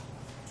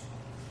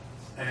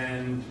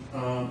 And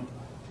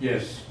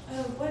yes.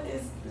 What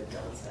is the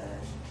delta?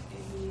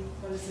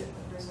 What does it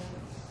represent?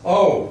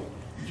 Oh,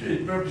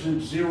 it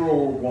represents 0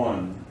 or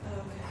 1.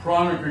 Okay.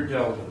 Kronecker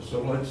delta.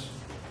 So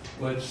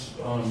let's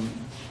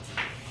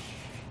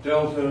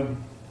delta.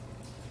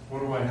 What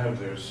do I have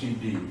there?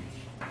 CD.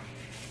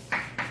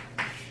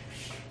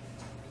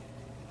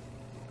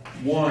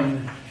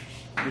 1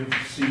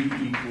 if C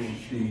equals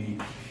D.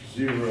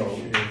 0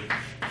 if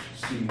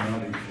C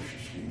not equal to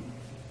D.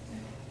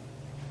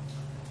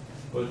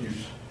 But you.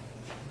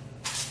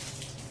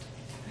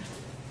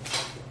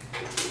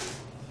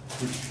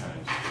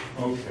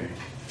 Okay.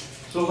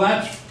 So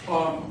that's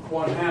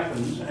what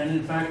happens, and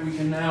in fact we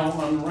can now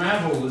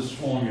unravel this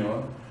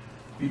formula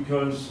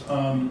because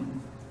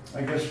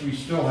I guess we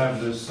still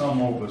have this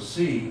sum over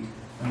C,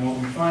 and what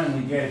we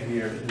finally get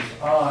here is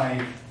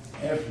I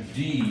F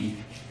D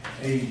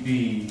A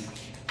B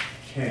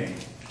K.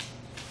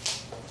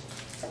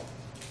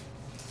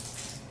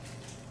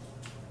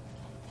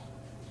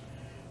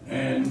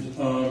 And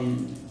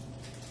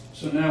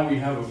so now we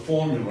have a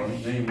formula,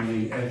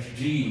 namely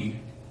FD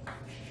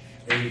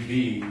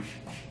AB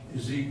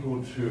is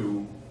equal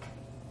to,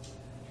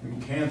 we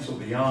can cancel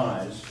the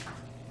i's.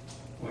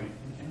 Wait,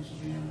 we cancel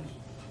the i's?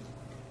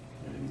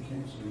 I didn't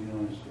cancel the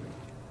i's there.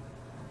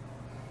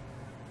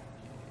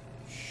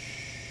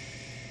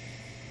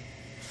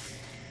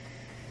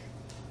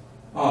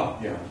 Ah,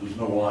 yeah, there's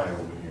no I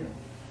over here.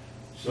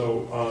 So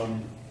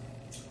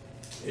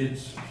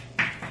it's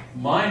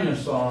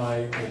minus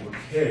I over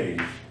K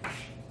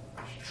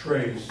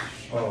trace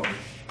of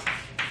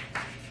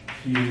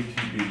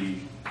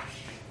TATB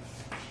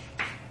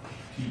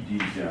TD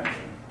dagger. Okay.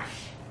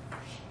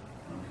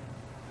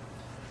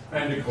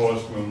 And of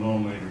course we'll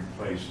normally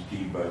replace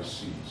D by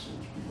C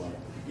since we like the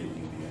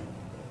beginning of the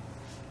alphabet.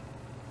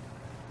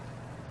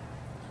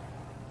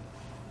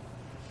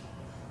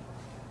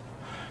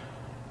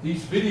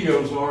 These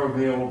videos are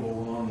available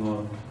on the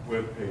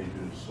web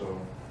pages, so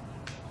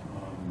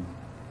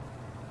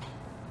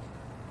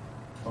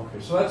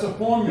okay, so that's a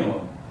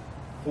formula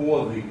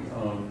for the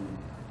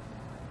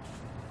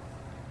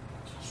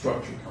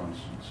structure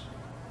constants.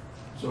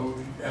 So,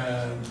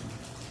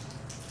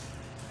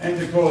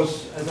 and of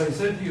course, as I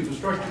said to you, the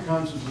structure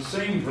constant is the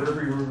same for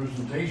every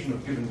representation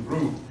of a given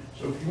group.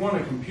 So if you want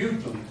to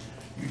compute them,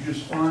 you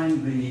just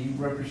find the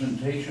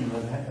representation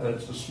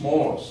that's the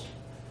smallest.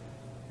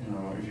 You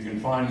know, if you can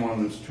find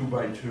one that's 2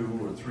 by 2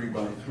 or 3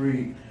 by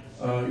 3,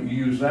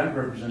 you use that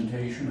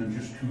representation and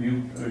just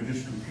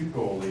compute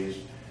all these,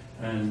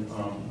 and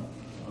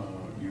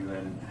you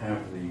then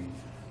have the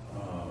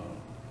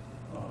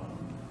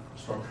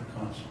structure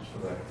constants for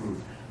that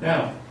group.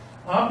 Now,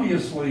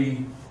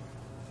 obviously,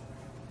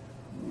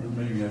 or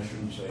maybe I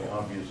shouldn't say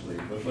obviously,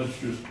 but let's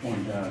just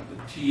point out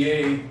that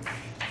TA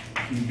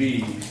TB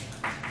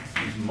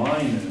is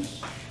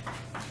minus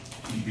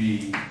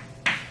TB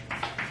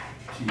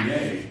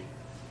TA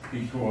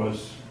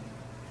because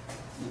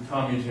the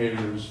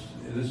commutators,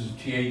 this is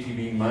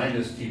TATB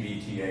minus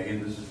TBTA,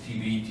 and this is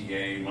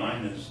TBTA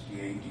minus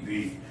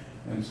TATB,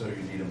 and so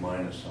you need a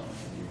minus sign,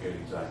 and you get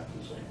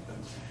exactly the same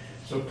thing.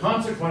 So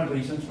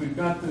consequently, since we've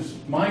got this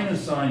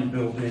minus sign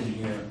built in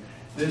here,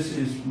 this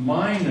is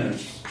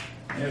minus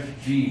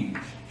FDBA.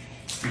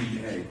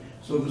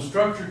 So the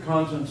structure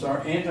constants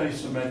are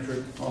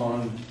anti-symmetric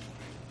on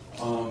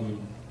the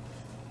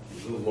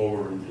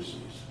lower indices.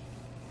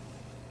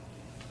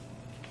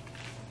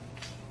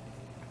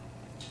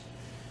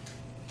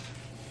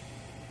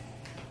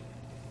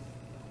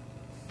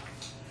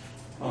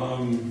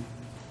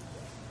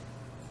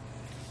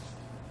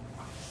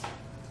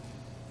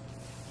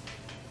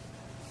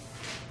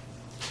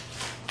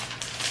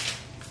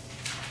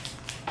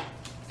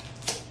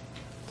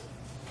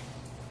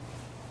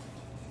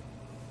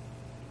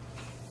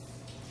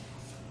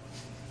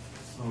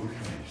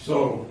 Okay,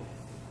 so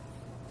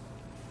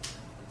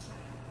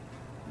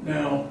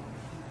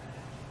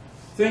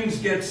things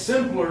get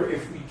simpler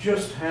if we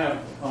just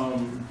have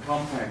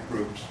compact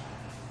groups,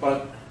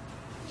 but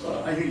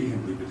I think you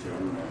can leave it there.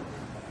 I'm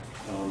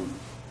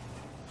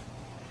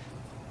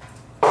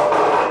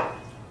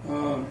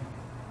gonna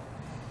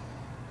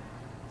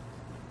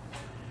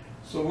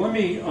so let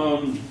me,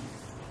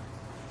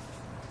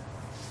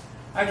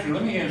 actually,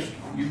 let me ask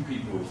you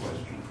people a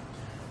question.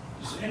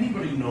 Does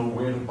anybody know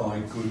where to buy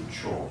good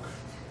chalk?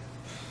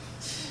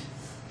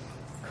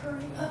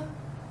 Korea.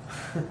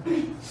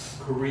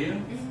 Korea?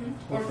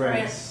 Mm-hmm. Or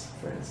France.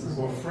 France is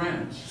Or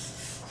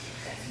France?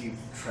 Have you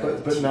tried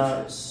But the not-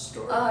 teacher's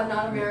store?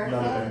 not America.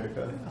 not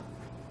America.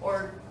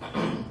 Or,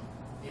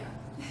 yeah.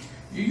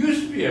 You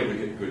used to be able to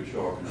get good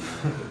chalk in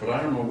America, but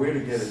I don't know where to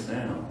get it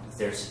now.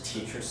 There's a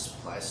teacher's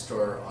supply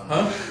store on.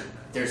 Huh?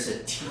 There's a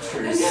I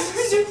teacher's never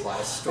knew. supply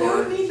I store,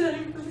 don't need that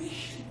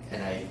information.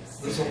 and I.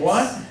 There's a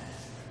what?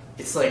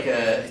 It's like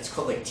it's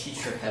called like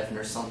Teacher Heaven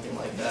or something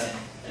like that.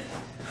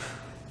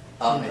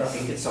 I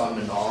think it's on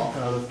Manal.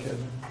 Out of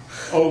Kevin.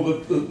 Oh,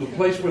 the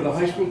place where the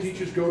high school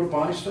teachers go to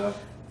buy stuff?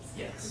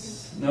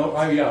 Yes. No,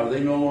 yeah,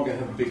 they no longer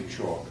have big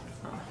chalk.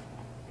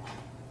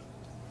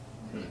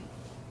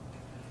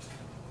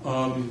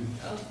 Oh,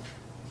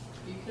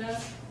 you can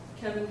ask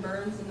Kevin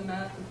Burns in the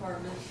math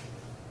department.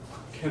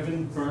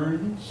 Kevin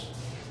Burns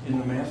in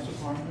the math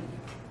department?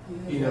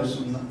 He knows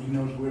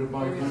where to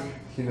buy good.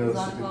 He knows He's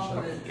the on good top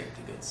stuff. of it. Get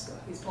the good stuff.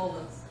 He's told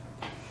us.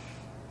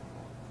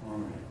 All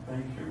right,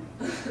 thank you.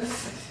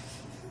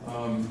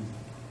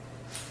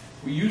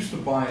 We used to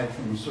buy it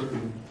from a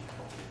certain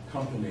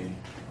company,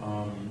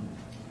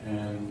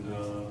 and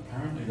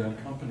apparently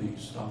that company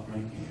stopped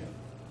making it.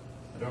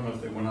 I don't know if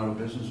they went out of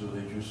business or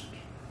they just,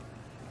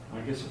 I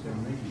guess if they're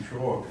making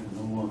chalk and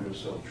no longer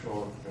sell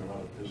chalk, they're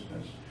out of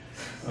business.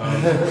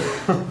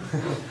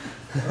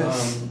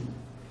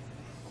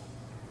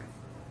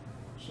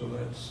 So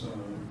that's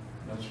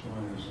why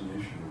there's an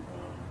issue.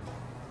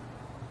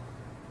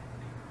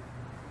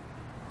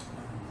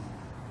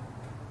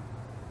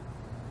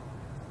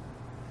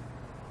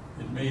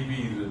 It may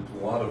be that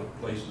a lot of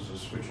places are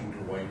switching to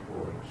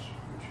whiteboards,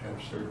 which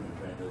have certain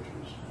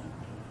advantages.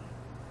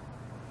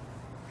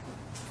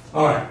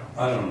 All right,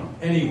 I don't know.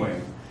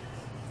 Anyway,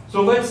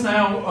 so let's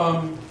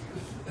now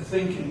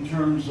think in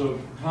terms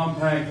of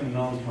compact and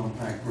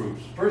non-compact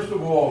groups. First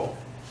of all,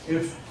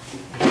 if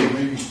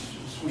maybe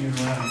swing it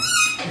around,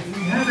 if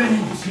we have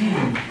any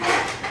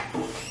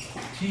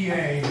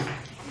TA,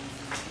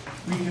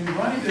 we can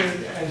write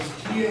it as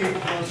TA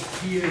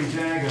plus TA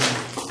dagger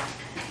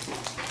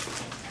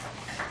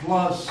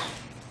plus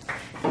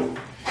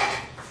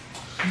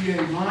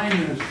TA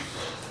minus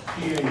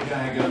TA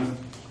dagger,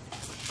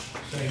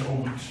 say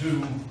over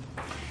 2.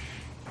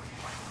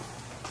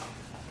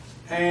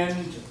 And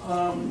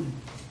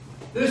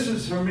this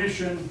is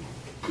Hermitian,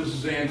 this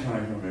is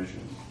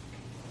anti-Hermitian.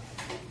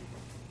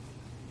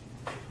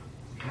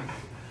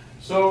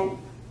 So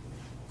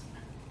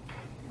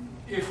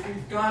if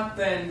we've got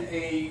then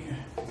a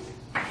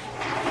D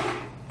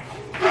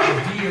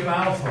of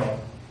alpha,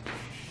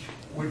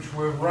 which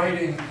we're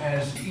writing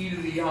as e to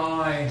the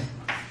I,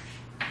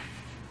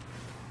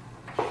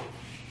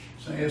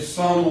 say a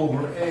sum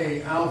over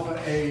A, alpha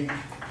A,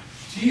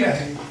 TA,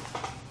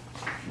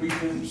 we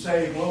can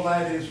say, well,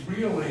 that is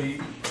really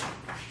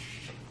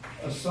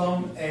a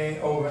sum A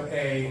over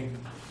A,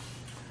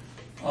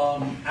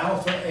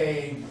 alpha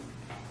A,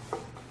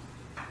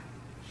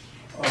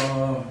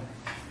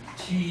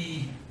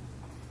 T,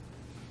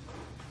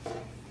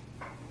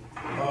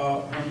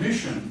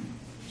 Hermitian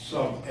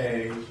sub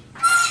A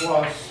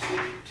plus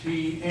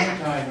T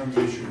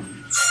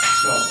anti-Hermitian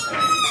sub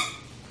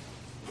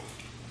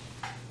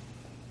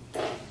A.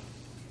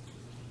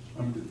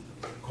 I'm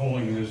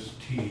calling this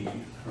T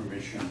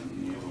Hermitian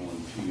and the other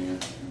one T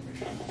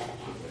anti-Hermitian sub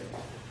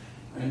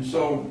A. And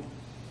so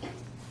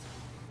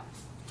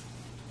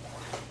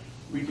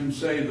we can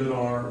say that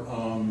our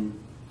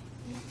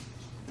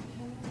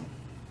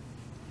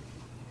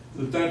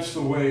that's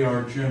the way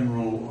our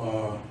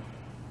general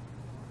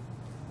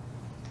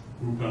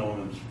group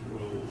elements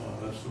will,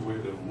 that's the way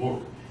they'll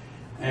look.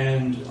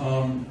 And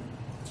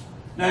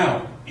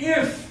now,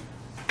 if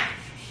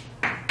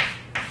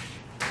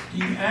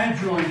the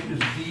adjoint is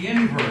the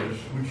inverse,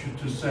 which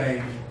is to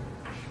say,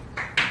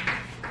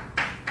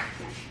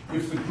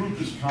 if the group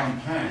is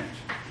compact,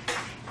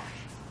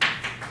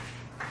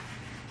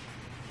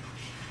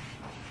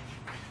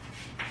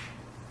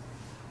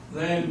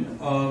 then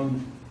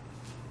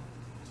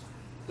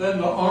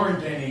there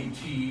aren't any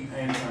T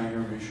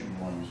anti-Hermitian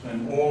ones.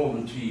 Then all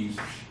of the T's,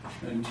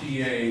 and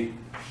TA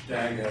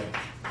dagger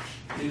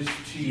is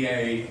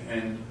TA,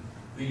 and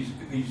these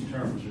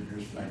terms are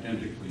just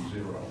identically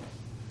 0.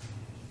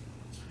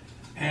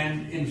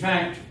 And in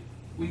fact,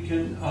 we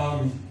can,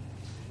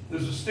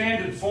 there's a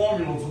standard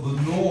formula for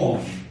the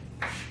norm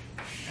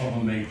of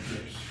a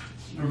matrix.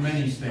 There are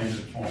many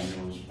standard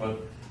formulas, but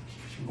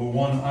the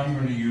one I'm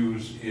going to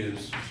use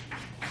is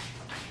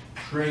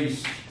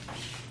trace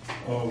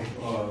of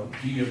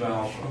D of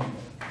alpha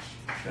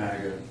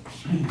dagger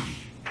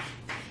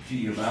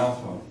D of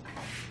alpha,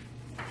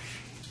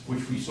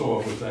 which we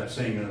saw was that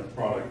same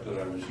product that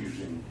I was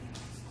using.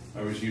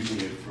 I was using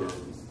it for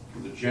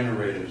the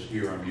generators.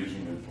 Here I'm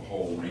using it for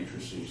whole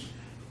matrices.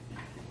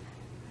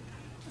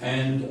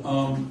 And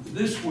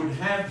this would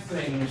have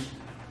things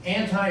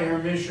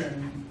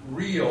anti-emission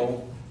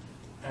real,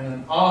 and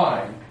an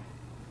I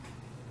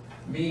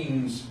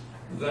means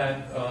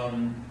that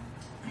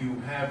you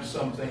have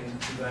something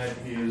that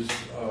is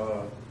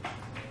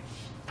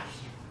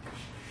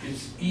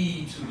it's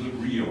e to the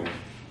real.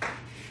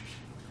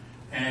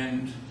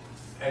 And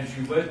as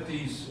you let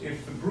these,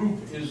 if the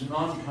group is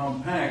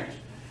non-compact,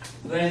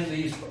 then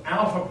these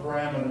alpha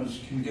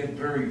parameters can get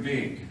very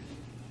big.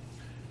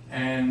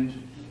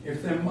 And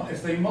if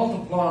they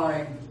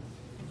multiply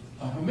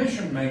a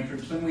Hermitian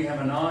matrix, then we have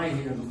an I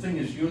here. The thing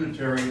is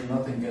unitary and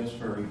nothing gets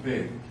very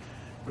big.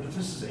 But if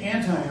this is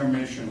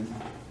anti-Hermitian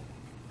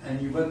and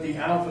you let the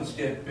alphas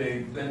get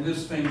big, then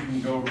this thing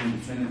can go to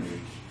infinity.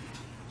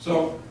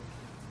 So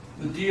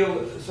the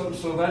deal,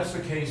 so that's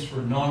the case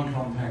for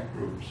non-compact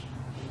groups.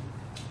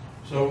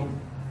 So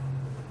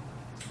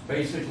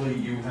basically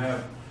you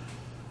have,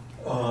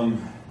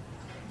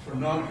 for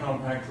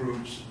non-compact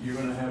groups, you're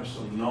going to have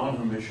some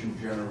non-Hermitian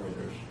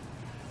generators.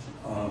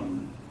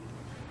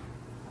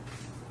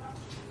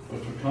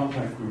 But for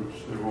compact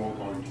groups, they're all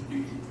going to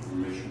be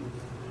Hermitian.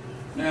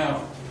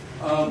 Now,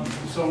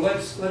 so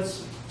let's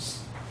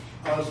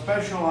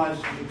specialize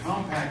to the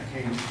compact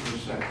case for a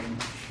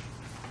second.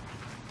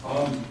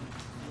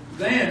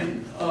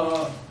 Then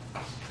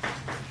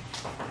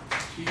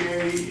TA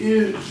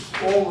is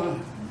all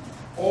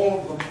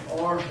of them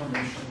are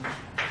Hermitians,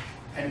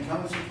 and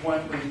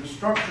consequently the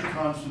structure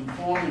constant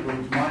formula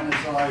is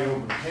minus I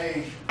over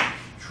K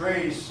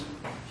trace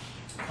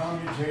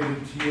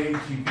commutated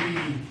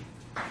TATB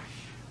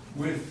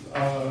with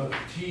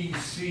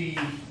TC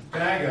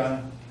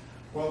dagger.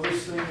 Well,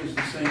 this thing is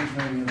the same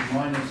thing as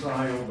minus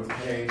I over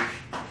K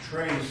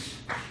trace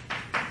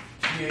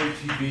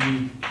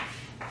TATB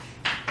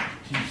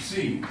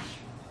TC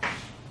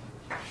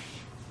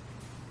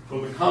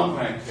for the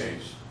compact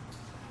case.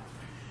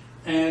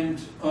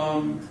 And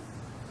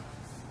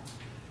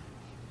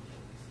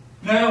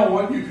now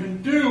what you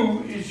can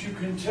do is you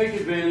can take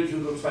advantage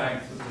of the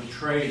fact that the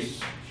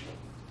trace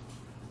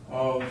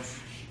of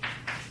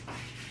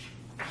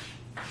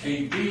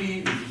AB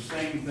is the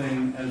same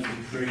thing as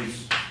the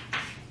trace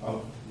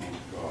of, oh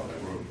God, I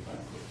wrote it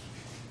backwards.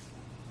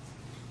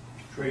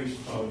 Trace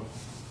of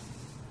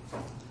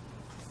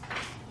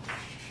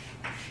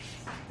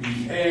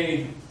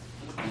BA,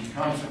 and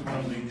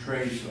consequently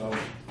trace of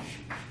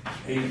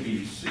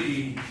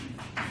ABC is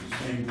the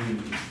same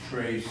thing as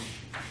trace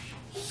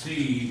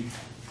C,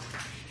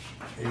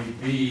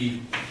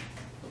 AB,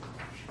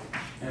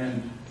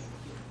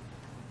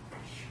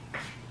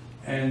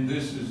 and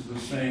this is the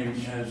same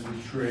as the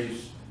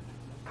trace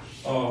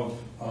of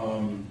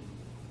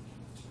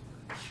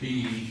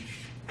B,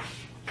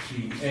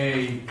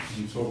 CA,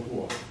 and so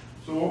forth.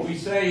 So what we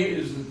say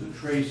is that the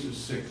trace is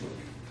cyclic.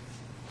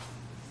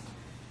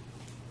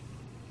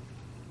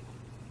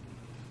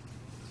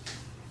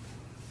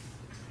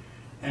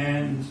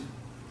 And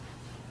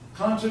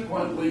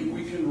consequently,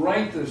 we can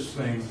write this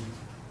thing.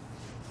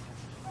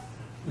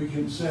 We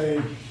can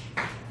say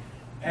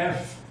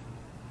F.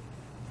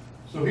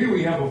 So here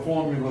we have a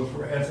formula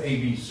for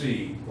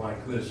FABC,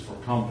 like this, for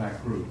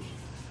compact groups.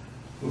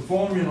 The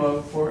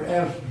formula for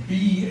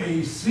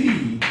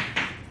FBAC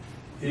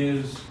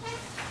is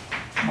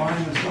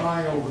minus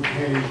I over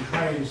K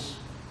trace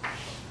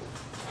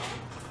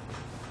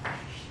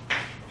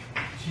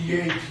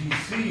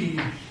TATC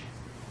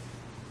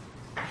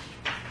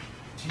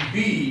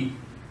TB,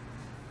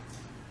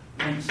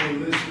 and so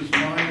this is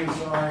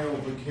minus I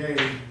over K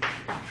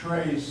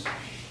trace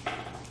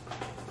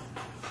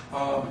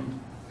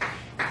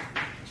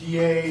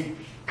TA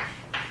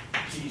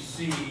TC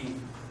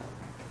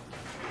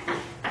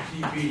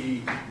TB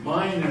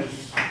minus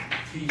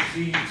TC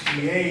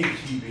TA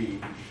TB.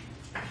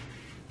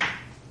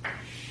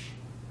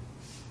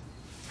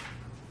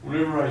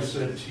 Whenever I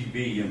said TB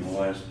in the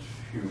last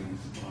few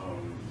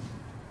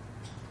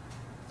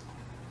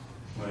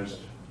last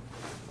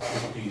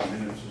 15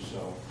 minutes or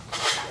so,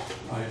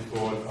 I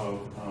thought of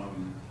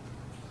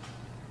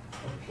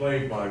a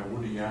play by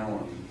Woody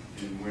Allen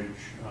in which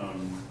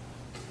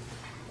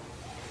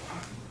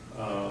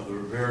there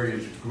are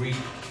various Greek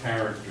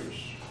characters,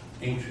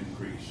 ancient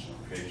Greece,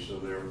 okay, so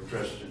they're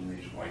dressed in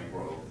these white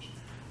robes.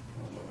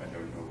 Although I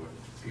don't know what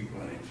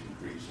people in ancient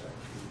Greece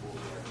actually wore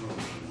white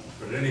robes or not.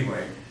 But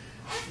anyway,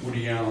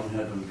 Woody Allen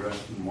had them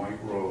dressed in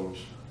white robes.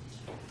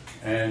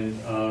 And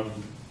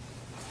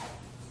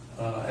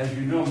as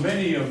you know,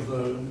 many of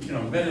the,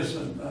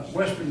 medicine,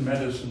 Western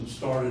medicine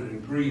started in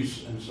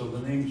Greece, and so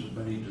the names of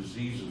many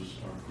diseases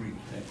are Greek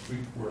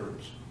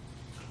words,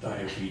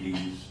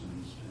 diabetes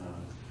and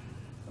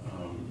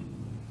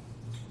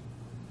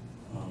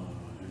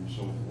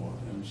so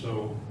forth. And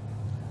so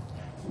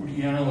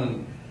Woody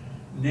Allen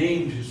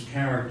named his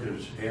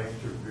characters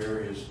after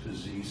various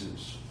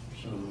diseases.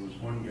 So there was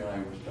one guy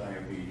with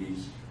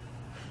diabetes.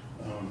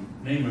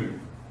 Name a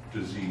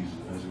disease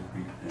as a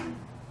Greek name.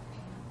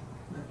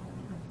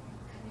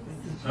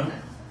 Huh?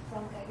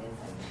 Bronchitis,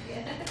 I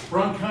think.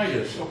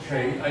 Bronchitis,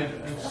 okay, I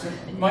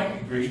might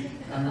be Greek,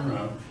 I don't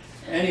know.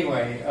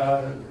 Anyway,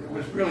 it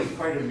was really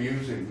quite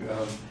amusing.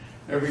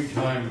 Every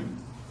time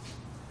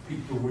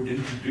people would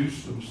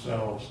introduce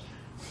themselves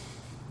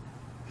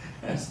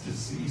as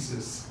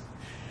diseases,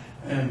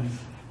 and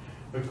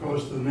of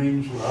course the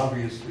names were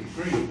obviously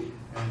Greek,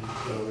 and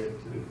so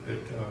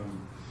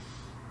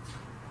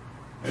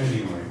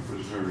anyway, it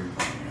was very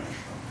funny, I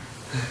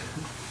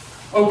thought.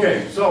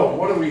 Okay, so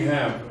what do we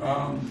have?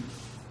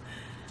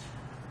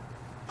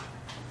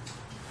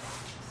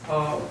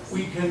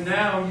 We can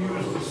now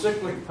use the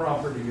cyclic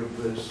property of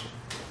this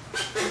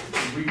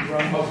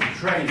rerun of the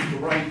trace to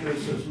write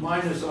this as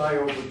minus I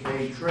over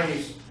k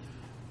trace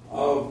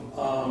of,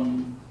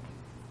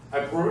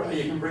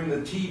 you can bring the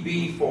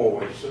TB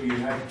forward, so you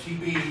have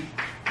TB,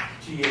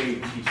 TA,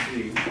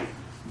 TC,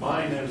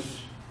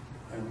 minus,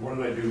 and what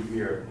did I do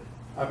here?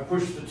 I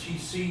pushed the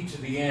TC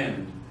to the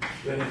end,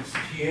 then it's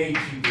TA,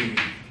 TB,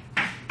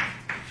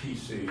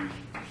 TC.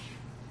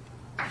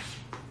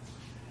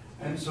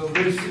 And so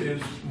this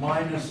is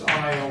minus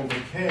I over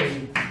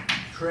k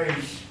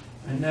trace,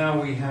 and now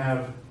we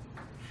have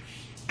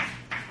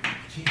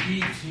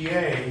TB,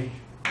 TA,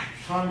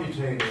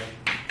 commutator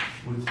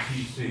with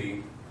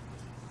TC.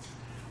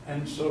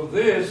 And so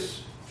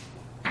this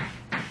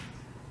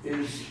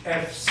is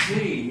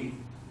FC,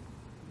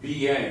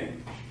 BA.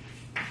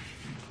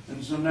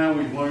 And so now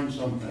we've learned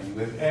something,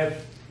 that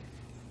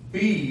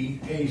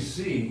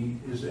FBAC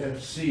is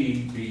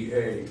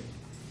FCBA.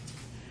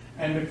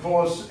 And of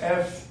course,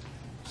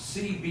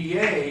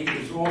 FCBA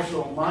is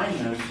also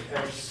minus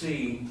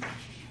FCAB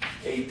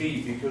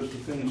because the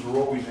things are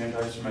always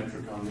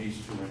antisymmetric on these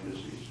two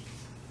indices.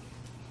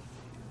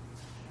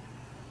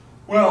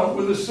 Well,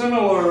 with a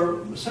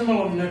similar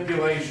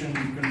manipulation,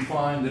 you can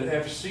find that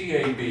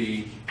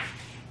FCAB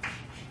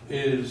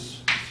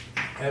is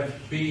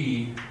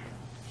FBCA,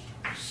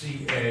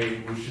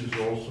 which is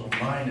also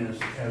minus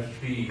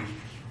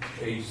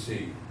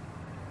FBAC.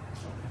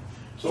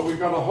 So we've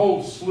got a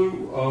whole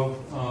slew of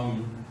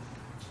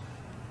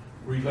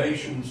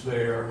relations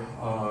there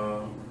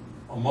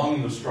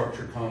among the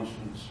structure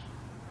constants.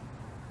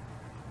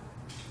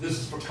 This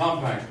is for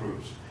compact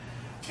groups.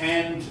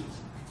 And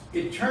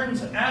it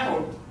turns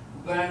out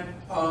that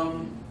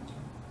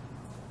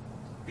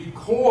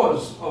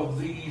because of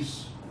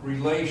these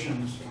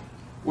relations,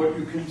 what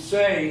you can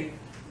say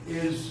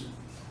is,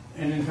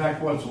 and in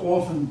fact what's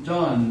often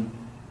done,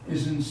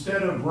 is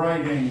instead of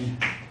writing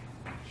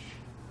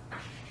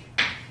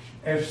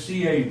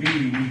FCAB,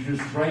 we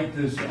just write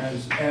this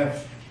as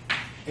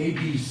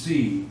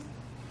FABC.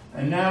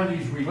 And now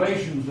these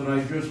relations that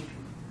I just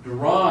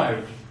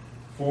derived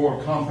for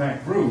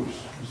compact groups,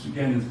 this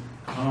again is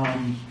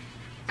compact,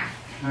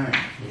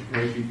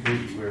 okay,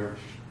 because we're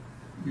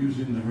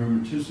using the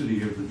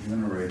hermeticity of the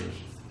generators.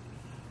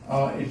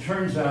 It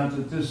turns out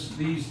that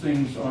these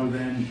things are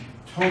then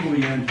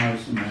totally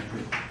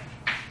antisymmetric.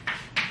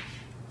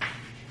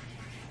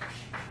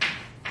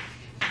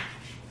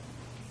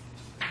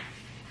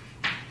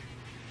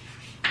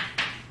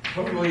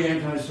 Totally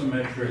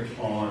antisymmetric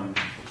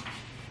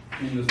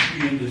in the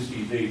three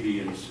indices A, B,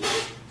 and C.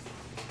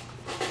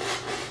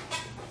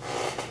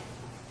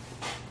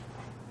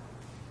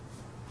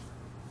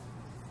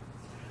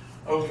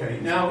 Okay,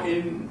 now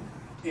in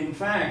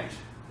fact,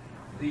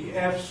 the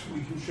F's,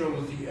 we can show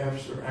that the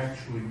F's are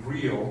actually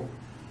real,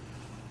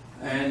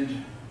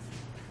 and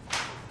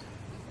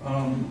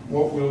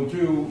what we'll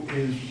do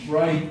is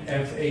write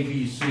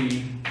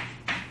FABC,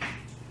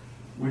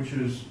 which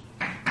is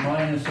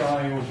minus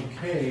I over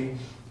k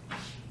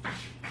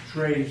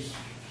trace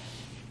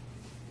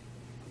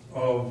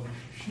of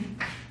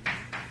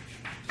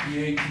TA,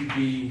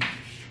 TB,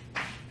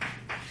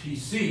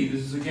 TC.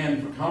 This is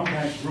again for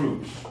compact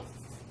groups.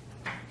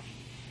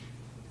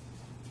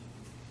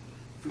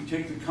 If we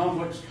take the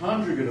complex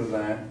conjugate of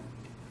that,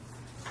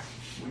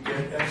 we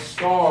get F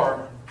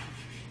star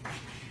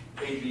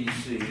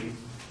ABC.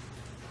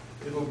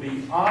 It'll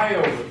be I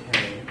over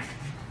k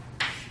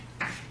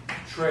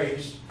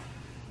trace.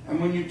 And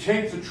when you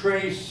take the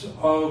trace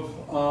of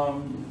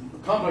the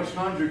complex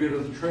conjugate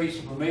of the trace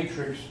of a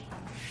matrix,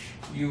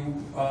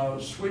 you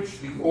switch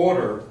the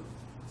order.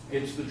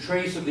 It's the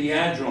trace of the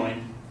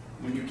adjoint.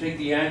 When you take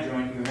the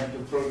adjoint, you have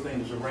to throw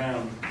things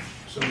around.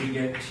 So we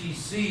get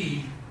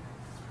TC,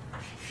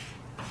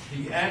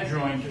 the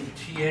adjoint of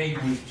TA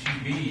with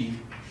TB,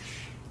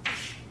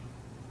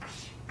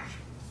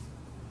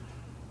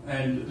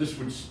 and this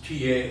was TA.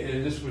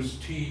 This was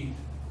T.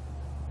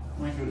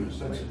 My goodness,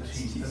 that's a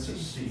T. That's a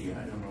C.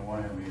 I don't know why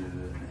I made it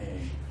an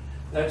A.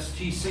 That's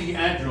TC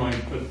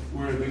adjoint, but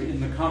we're in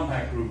the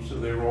compact group, so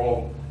they're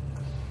all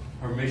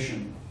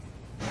Hermitian.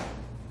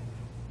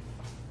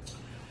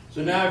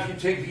 So now if you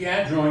take the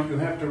adjoint, you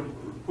have to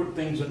put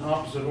things in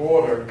opposite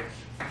order.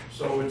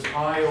 So it's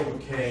I over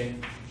K,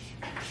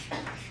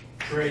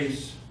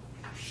 trace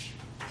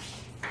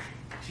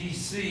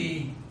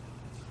TC,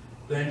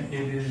 then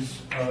it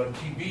is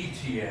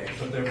TBTA,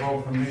 but they're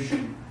both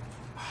Hermitian.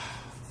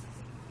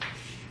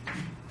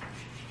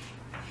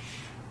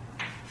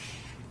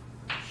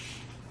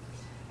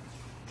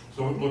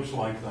 looks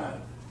like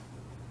that.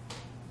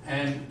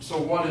 And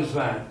so what is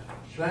that?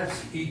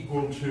 That's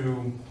equal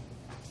to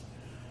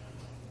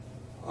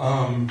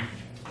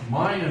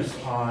minus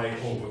I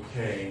over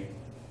K.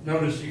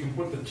 Notice you can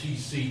put the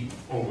TC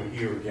over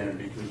here again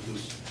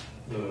because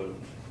the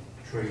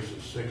trace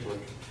is cyclic.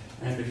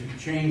 And if you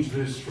change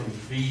this from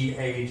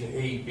VA to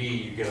AB,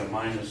 you get a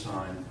minus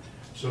sign.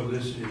 So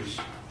this is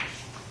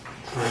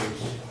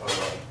trace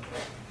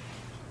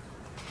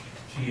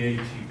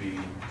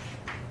TATB.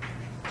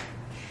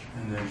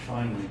 And then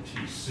finally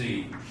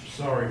TC.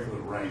 Sorry for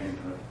the writing,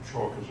 the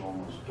chalk is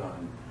almost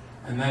done.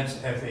 And that's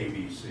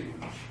FABC.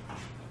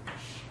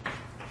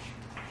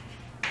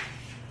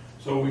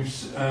 So we've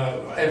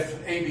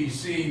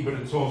FABC, but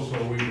it's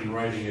also, we've been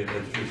writing it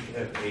as just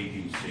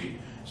FABC.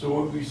 So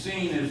what we've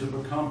seen is that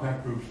the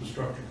compact groups, the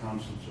structure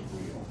constants are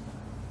real.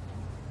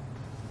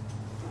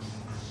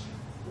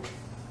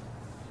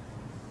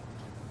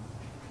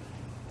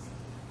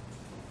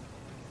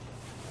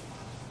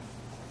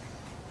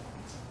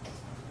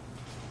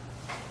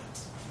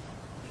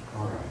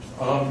 All right.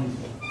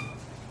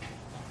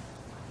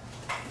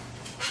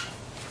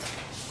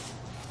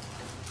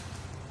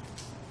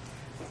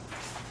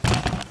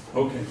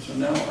 Okay, so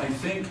now I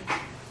think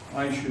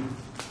I should,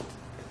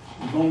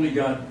 we've only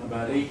got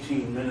about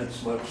 18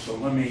 minutes left, so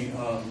let me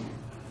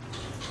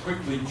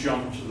quickly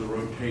jump to the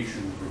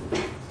rotation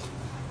group.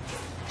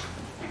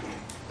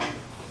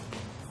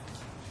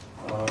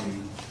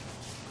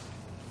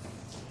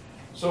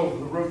 So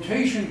the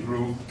rotation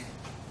group,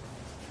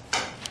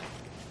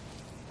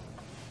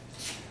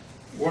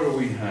 what do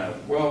we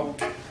have? Well,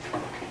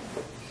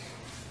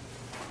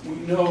 we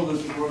know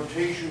that the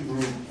rotation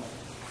group,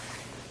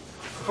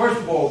 first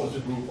of all, there's a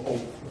group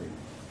O3.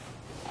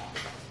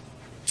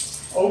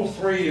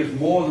 O3 is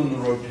more than the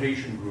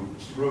rotation group.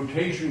 It's the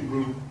rotation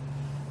group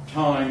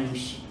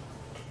times,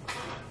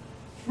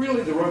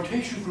 really the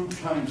rotation group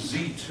times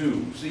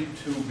Z2,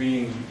 Z2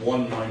 being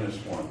 1 minus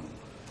 1.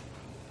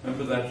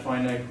 Remember that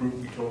finite group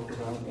we talked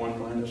about, 1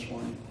 minus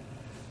 1?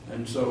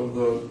 And so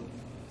the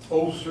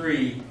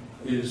O3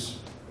 is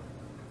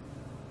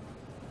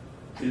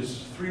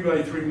 3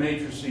 by 3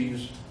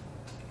 matrices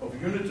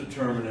of unit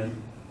determinant.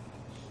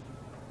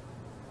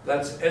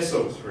 That's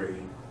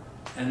SO3,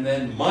 and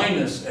then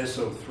minus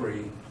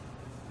SO3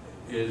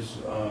 is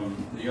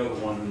the other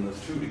one, and the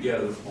two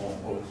together form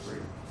O3.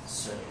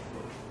 So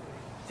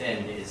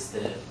then is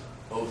the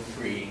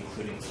O3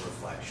 including the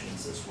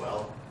reflections as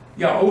well?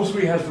 Yeah,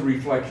 O3 has the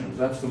reflections.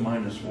 That's the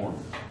minus 1.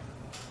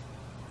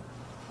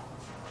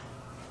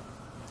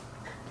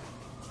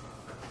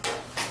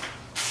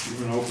 You're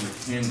going to open a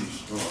candy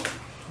store.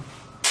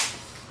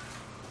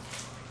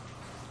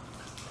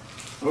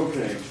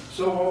 Okay,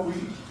 so what we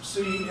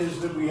see is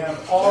that we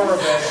have R of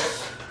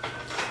X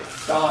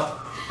dot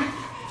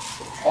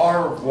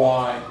R of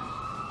Y,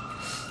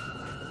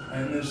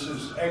 and this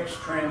is X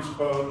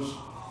transpose,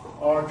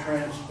 R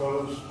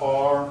transpose,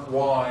 R,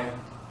 Y.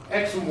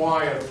 X and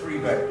Y are 3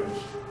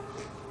 vectors.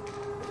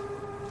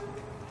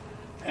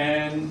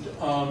 And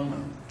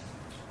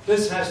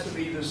this has to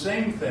be the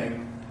same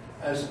thing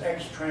as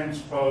X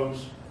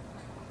transpose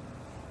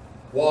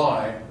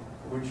Y,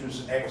 which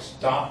is X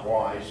dot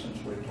Y, since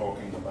we're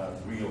talking about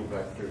real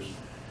vectors.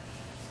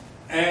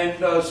 And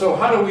so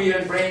how do we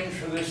arrange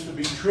for this to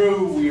be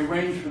true? We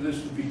arrange for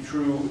this to be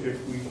true if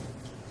we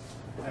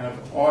have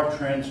R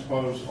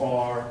transpose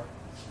R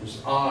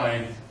is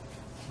I,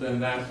 then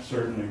that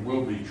certainly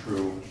will be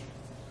true.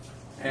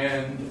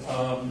 And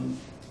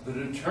the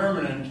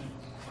determinant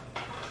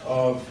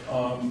of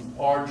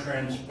R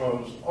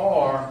transpose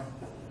R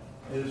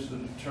is the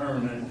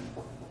determinant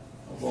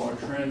of R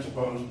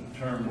transpose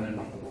determinant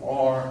of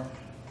R.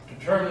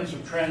 Determinants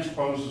of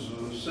transposes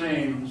are the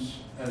same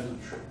as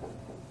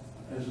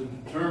a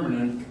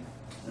determinant,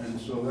 and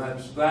so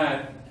that's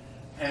that.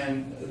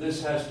 And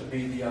this has to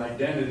be the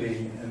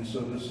identity, and so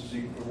this is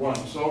equal to 1.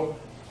 So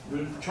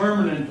the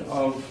determinant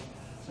of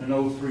an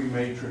O3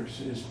 matrix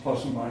is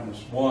plus or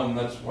minus 1.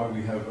 That's why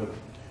we have a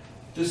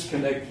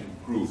disconnected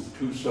group,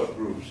 2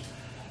 subgroups.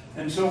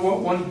 And so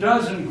what one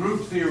does in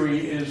group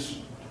theory is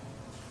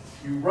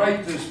you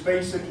write this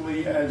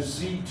basically as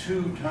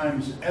Z2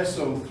 times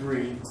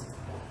SO3,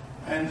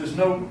 and there's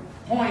no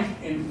point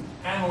in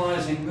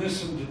analyzing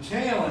this in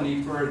detail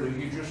any further.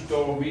 You just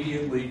go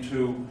immediately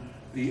to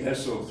the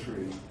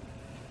SO3.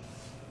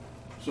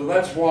 So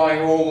that's why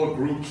all the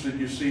groups that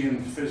you see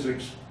in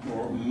physics,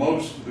 or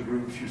most of the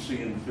groups you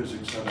see in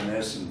physics, have an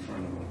S in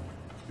front of them,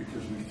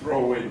 because we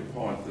throw away the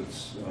part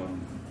that's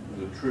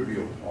the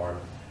trivial part,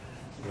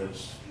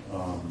 that's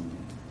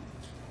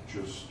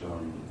just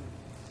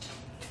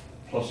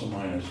plus or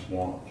minus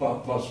 1,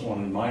 plus 1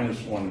 and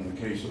minus 1 in the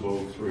case of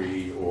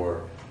O3,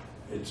 or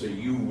it's a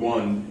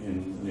U1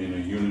 in a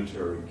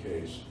unitary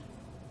case.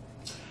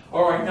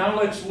 All right, now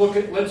let's look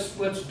at,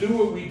 let's do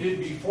what we did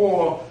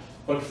before,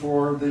 but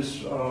for this,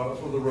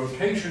 for the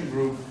rotation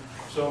group.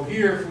 So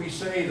here, if we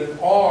say that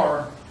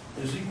R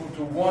is equal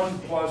to 1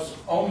 plus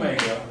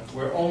omega,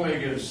 where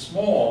omega is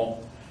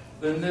small,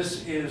 then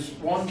this is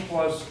 1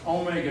 plus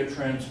omega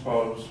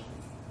transpose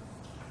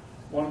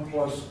 1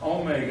 plus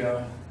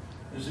omega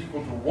is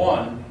equal to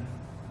 1,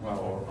 well,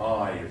 or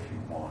I if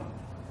you want.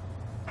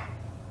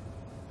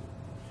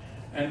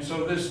 And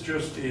so this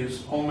just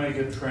is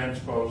omega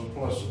transpose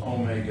plus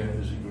omega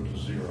is equal to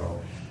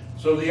 0.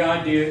 So the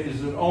idea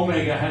is that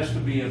omega has to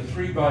be a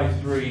 3 by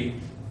 3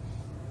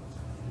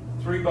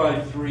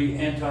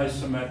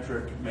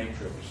 antisymmetric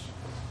matrix.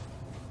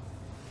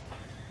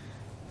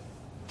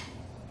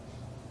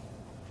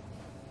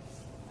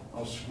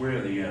 I'll square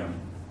the M.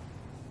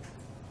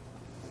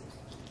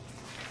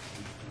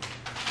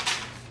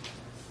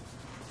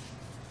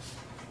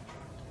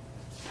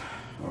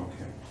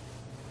 Okay.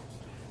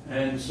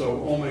 And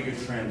so omega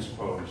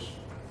transpose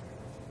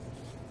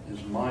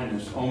is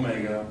minus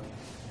omega.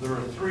 There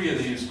are 3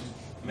 of these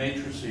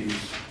matrices.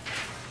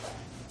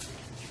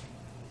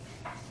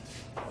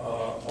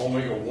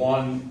 Omega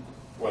 1,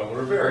 well, there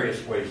are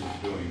various ways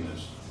of doing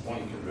this.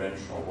 One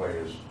conventional way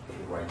is to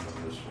write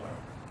them this way.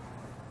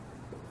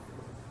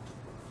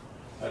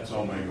 That's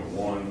omega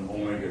 1.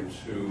 Omega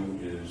 2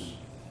 is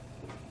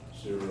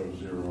 0,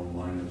 0,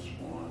 minus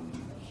 1,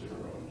 0,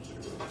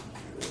 0, 0,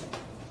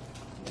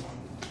 1,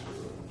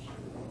 0, 0.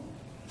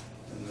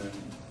 And then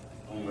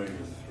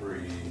omega 3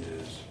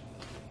 is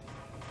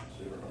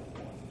 0, 1,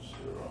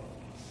 0,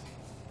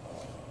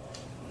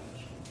 minus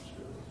 1, 0,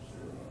 0, 0, 0,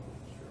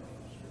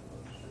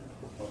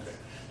 0. Okay.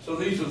 So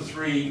these are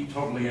 3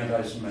 totally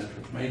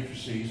antisymmetric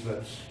matrices.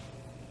 That's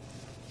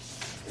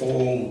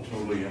all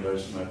totally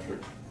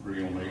antisymmetric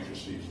real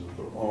matrices that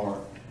there are.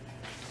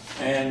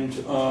 And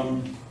it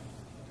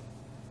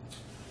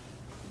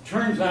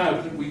turns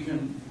out that we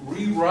can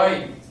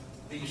rewrite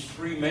these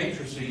 3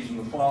 matrices in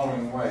the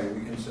following way.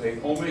 We can say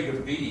omega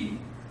B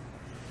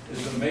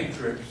is a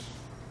matrix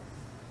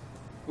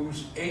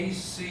whose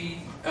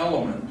AC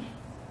element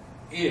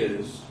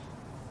is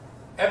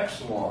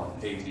epsilon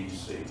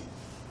ABC.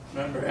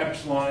 Remember,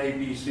 epsilon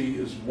ABC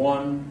is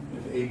 1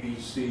 if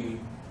ABC,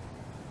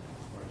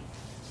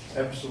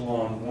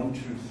 epsilon 1, 2,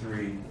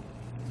 3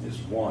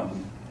 is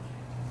 1,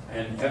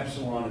 and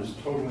epsilon is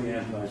totally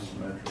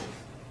antisymmetric.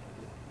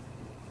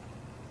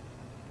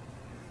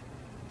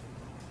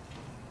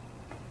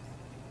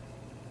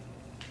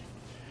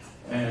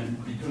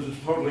 And because it's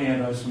totally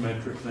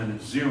antisymmetric, then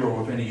it's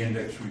 0 if any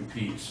index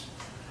repeats.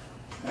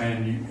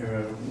 And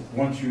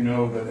once you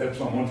know that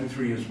epsilon 1, 2,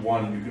 3 is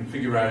 1, you can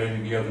figure out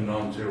any of the other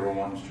non-zero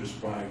ones just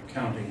by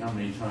counting how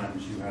many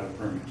times you had a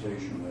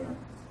permutation there.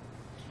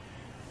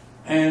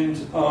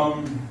 And,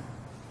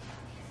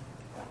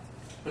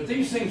 but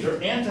these things are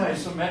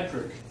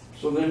antisymmetric,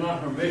 so they're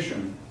not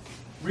Hermitian.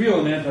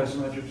 Real and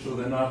antisymmetric, so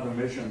they're not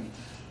Hermitian.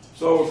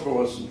 So, of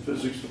course, in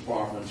physics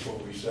departments,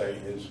 what we say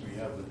is we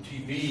have the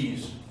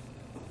TBs,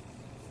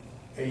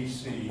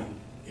 AC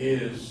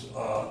is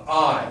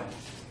I,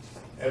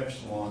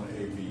 epsilon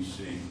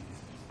ABC.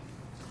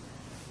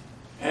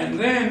 And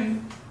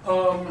then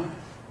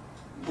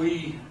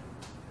we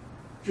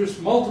just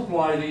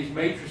multiply these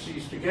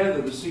matrices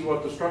together to see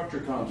what the structure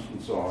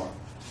constants are.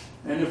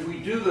 And if we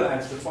do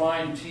that to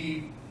find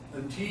the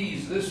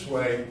T's this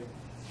way,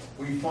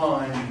 we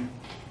find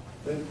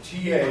that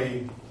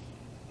TA,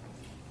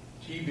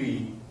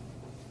 TB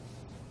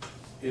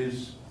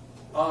is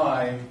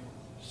I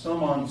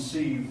sum on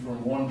C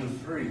from 1 to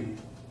 3,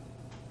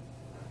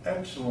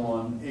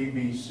 epsilon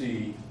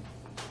ABC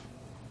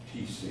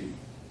TC.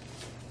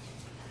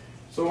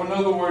 So in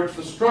other words,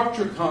 the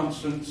structure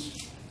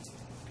constants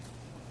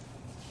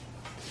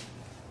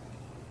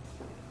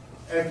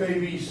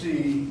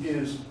FABC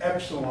is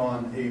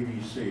epsilon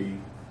ABC.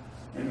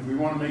 And if we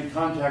want to make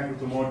contact with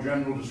the more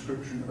general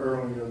description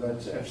earlier,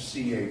 that's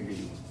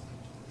FCAB.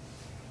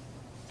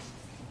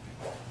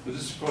 But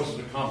this, of course, is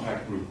a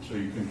compact group, so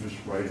you can just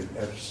write it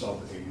F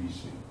sub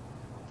ABC.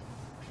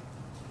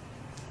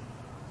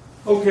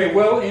 Okay,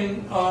 well,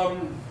 in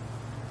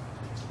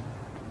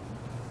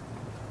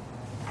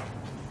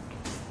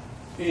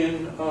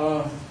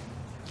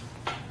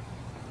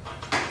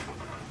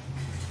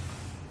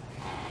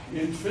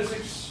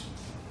physics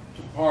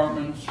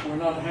departments, we're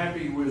not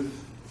happy with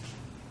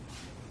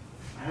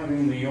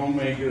having the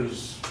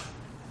omegas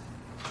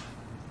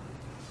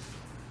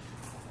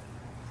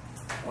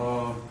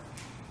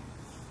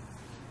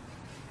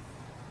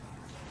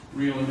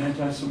real and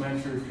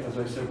antisymmetric. As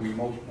I said, we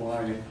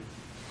multiply it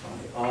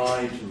by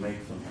I to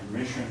make them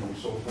Hermitian and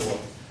so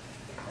forth.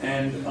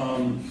 And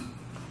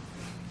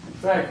in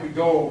fact, we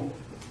go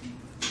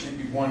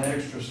maybe one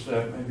extra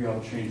step. Maybe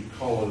I'll change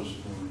colors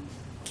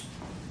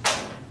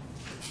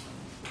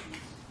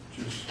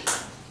just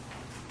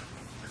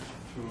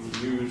to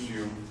amuse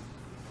you.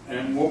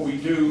 And what we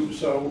do,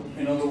 so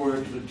in other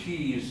words, the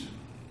T's,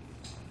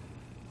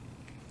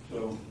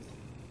 so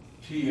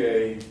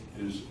TA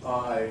is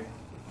I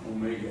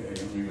omega A.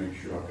 Let me make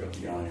sure I've got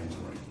the I in the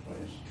right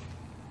place.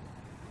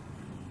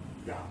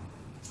 Yeah.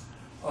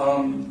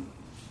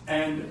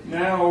 And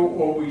now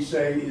what we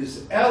say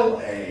is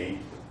LA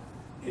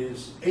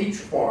is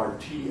H bar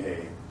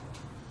TA.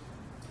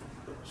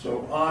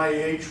 So I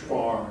H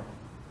bar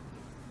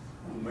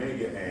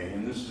omega A,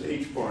 and this is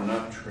H bar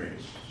not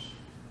trace.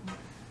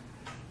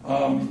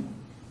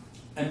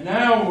 And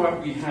now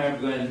what we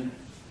have then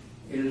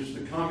is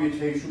the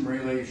commutation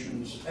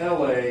relations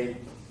LA,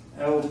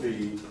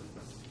 LB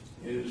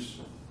is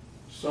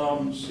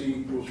sum C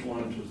equals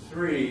 1 to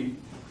 3,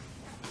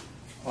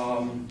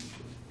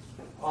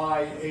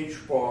 I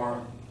H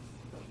bar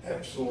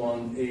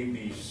epsilon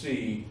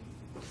ABC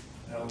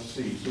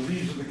LC. So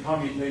these are the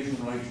commutation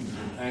relations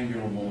of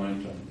angular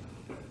momentum.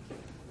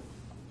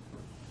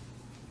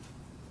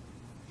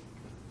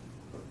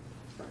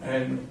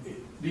 And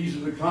these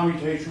are the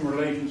commutation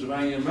relations of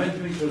angular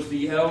momentum because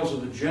the L's are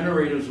the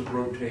generators of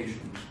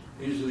rotations.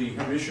 These are the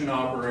Hermitian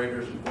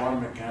operators in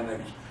quantum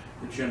mechanics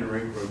that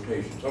generate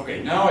rotations.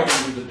 Okay, now I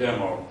can do the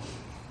demo.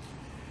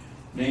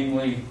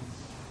 Namely,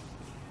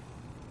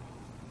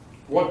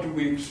 what do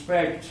we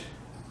expect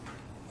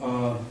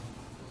from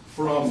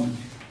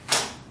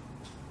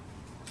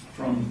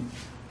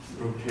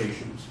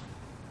rotations?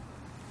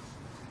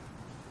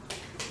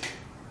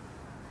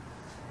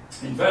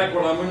 In fact,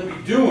 what I'm going to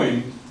be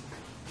doing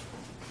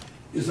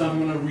is I'm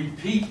going to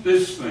repeat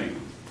this thing.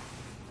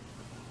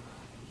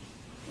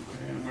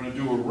 Okay, I'm going to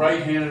do a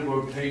right-handed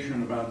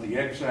rotation about the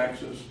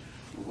x-axis,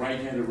 a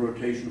right-handed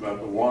rotation about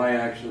the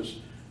y-axis,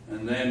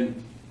 and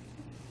then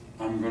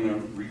I'm going to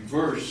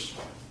reverse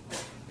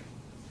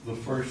the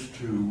first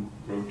two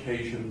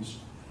rotations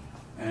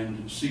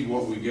and see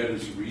what we get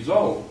as a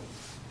result.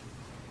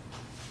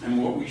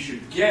 And what we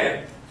should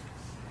get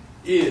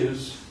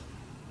is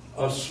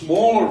a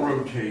smaller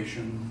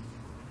rotation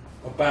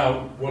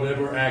about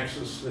whatever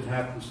axis it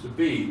happens to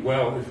be.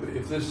 Well,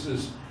 if this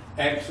is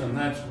x and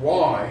that's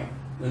y,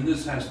 then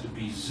this has to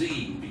be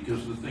z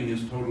because the thing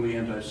is totally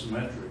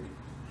antisymmetric.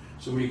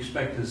 So we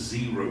expect a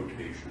z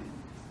rotation.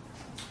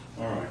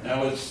 All right,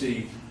 now let's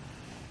see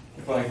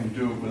if I can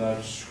do it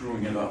without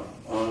screwing it up.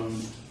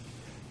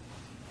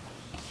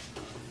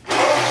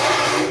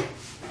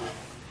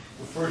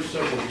 The first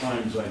several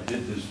times I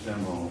did this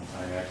demo,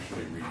 I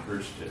actually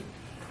rehearsed it.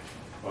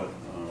 But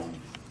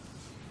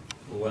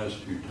the last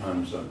few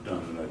times I've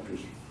done it, I've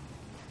just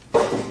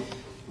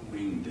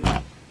winged it.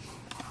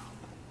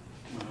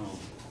 Well,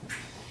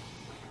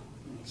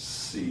 let's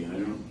see, I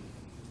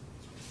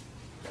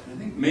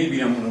think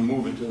maybe I'm going to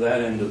move it to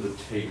that end of the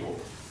table.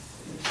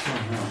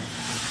 Somehow.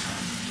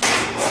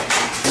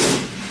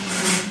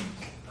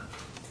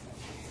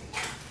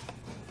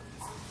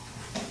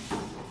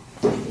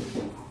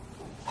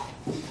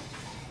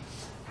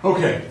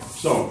 Okay,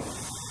 so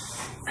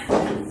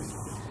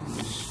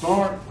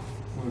start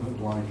with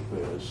it like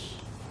this,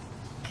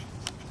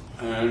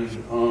 and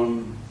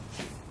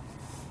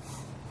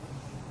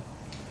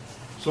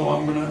so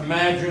I'm going to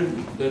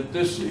imagine that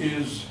this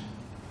is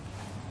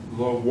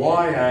the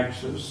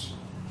y-axis,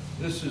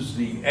 this is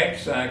the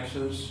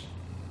x-axis,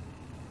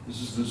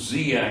 this is the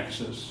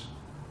z-axis,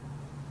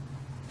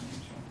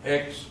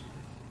 x,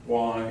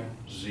 y,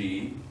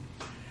 z.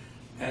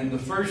 And the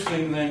first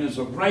thing then is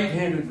a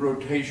right-handed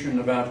rotation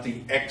about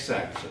the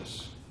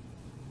x-axis.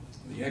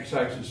 The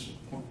x-axis,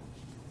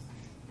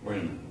 wait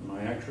a minute, am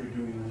I actually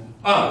doing that?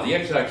 Ah, the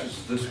x-axis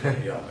is this way,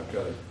 yeah, I've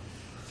got to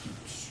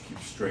keep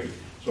straight.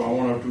 So I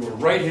want to do a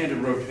right-handed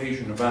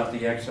rotation about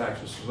the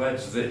x-axis, so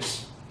that's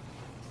this.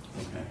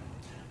 Okay,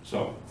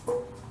 so,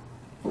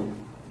 okay.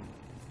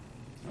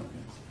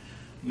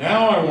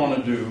 Now I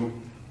want to do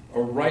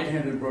a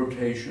right-handed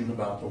rotation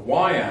about the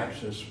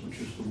y-axis, which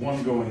is the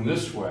one going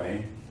this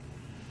way.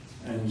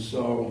 And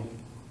so,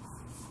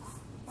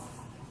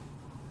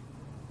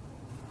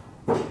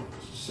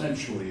 it's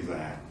essentially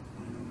that. I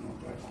don't know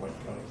if I quite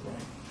got it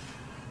right.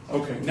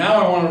 Okay,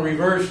 now I want to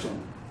reverse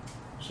them.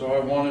 So I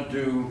want to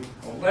do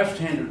a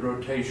left-handed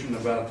rotation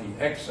about the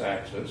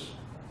x-axis.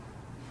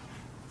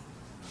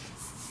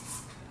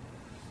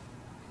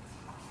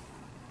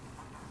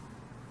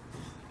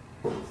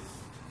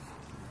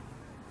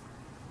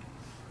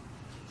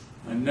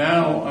 And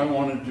now I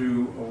want to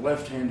do a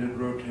left-handed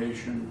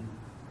rotation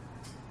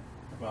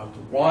about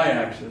the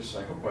y-axis.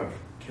 I hope I've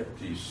kept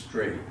these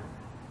straight.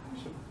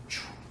 So,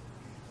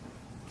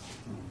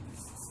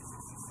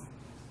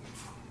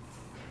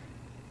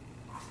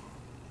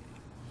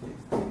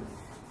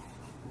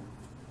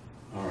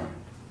 all right.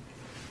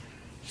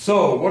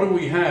 So what do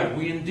we have?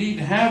 We indeed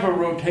have a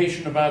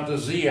rotation about the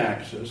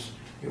z-axis.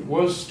 It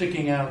was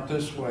sticking out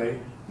this way.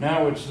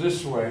 Now it's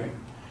this way.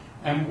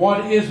 And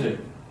what is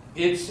it?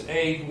 It's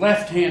a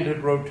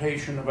left-handed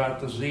rotation about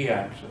the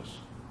z-axis.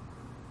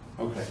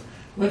 Okay.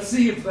 Let's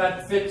see if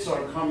that fits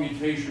our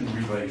commutation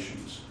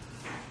relations.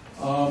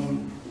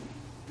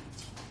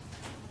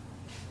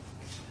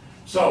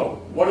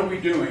 So, what are we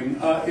doing?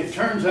 It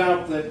turns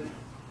out that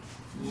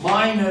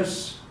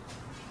minus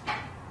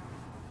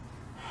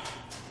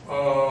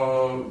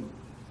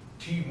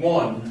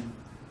T1,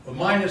 the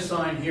minus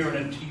sign here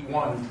in a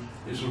T1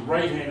 is a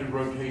right-handed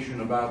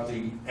rotation about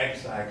the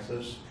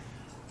x-axis.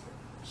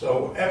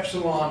 So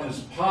epsilon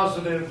is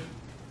positive,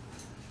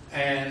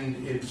 and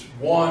it's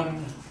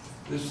 1.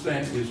 This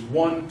then is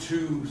 1,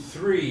 2,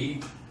 3,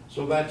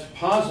 so that's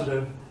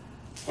positive,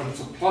 but it's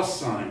a plus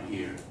sign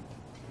here.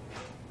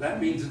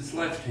 That means it's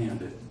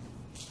left-handed,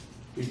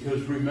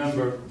 because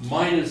remember,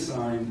 minus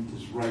sign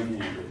is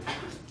right-handed.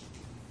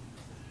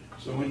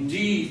 So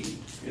indeed,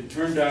 it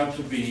turned out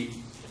to be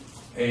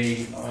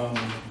a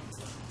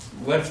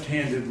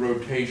left-handed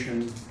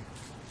rotation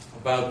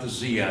about the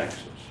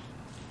z-axis.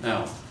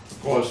 Now, of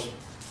course,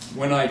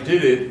 when I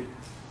did it,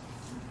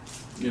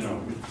 you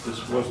know,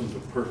 this wasn't a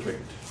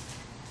perfect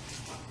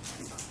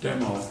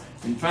demo.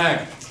 In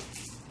fact,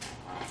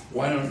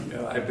 why don't,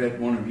 I bet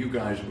one of you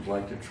guys would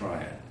like to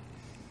try it.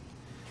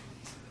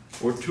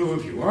 Or two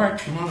of you. All right,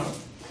 come on up.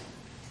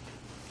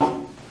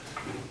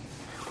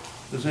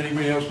 Does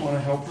anybody else want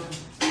to help her?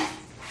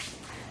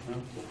 No?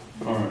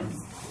 All right.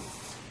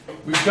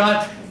 We've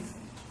got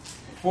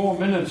 4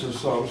 minutes or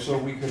so, so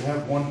we could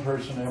have one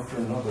person after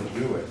another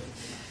do it.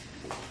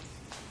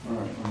 All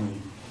right, let me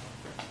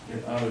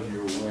get out of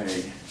your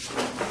way.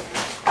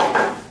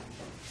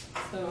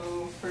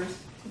 So first,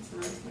 it's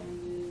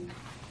right-handed.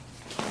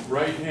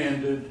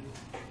 Right-handed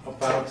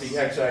about the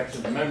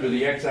x-axis. Remember,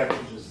 the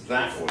x-axis is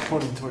that way,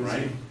 Pointing towards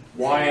right? you.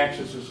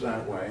 Y-axis is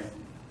that way.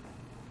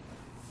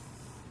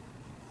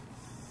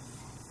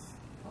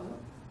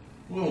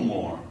 A little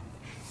more.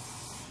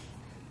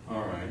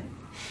 All right.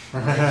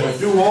 So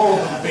do all of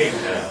them big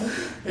now.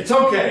 It's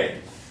okay.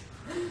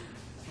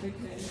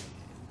 Okay.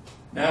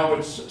 Now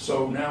it's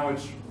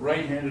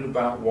right-handed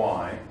about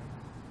y.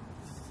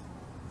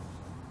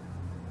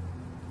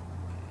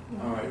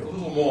 All right, a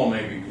little more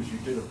maybe because you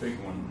did a big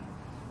one.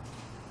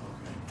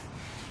 Okay.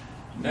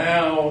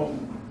 Now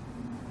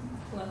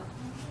Left.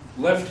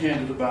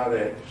 left-handed about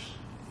x.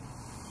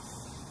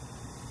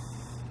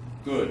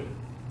 Good.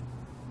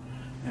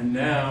 And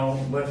now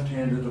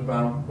left-handed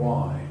about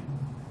y.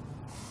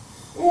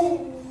 Ooh,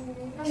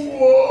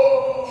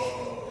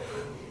 whoa!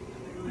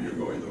 You're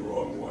going the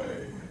wrong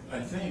way, I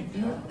think.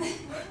 No. I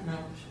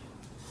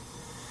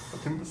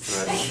think that's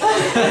right.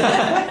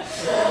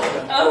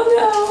 Oh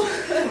no!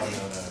 Oh, no.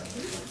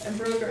 I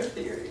broke our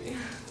theory.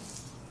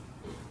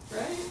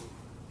 Right?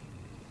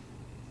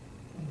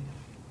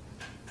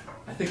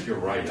 I think you're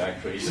right,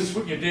 actually. Is this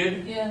what you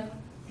did? Yeah.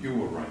 You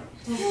were right.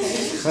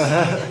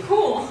 Okay.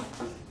 Cool.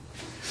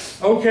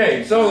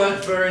 Okay, so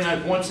that's very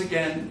nice. Once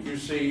again, you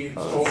see, it's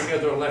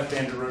altogether a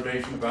left-handed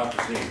rotation about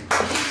the z.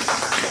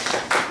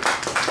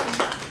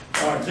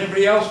 All right, does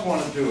anybody else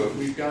want to do it?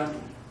 We've got...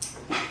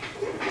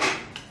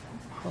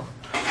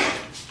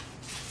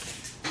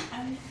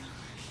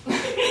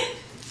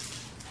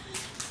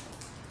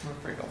 I'm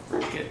afraid I'll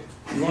break it.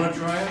 You want to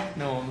try it?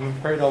 No, I'm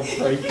afraid I'll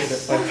break it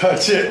if I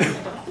touch it.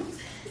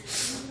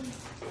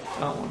 I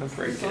don't want to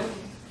break it.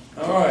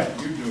 All right,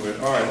 you do it.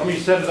 All right, let me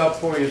set it up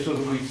for you so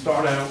that we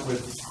start out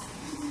with...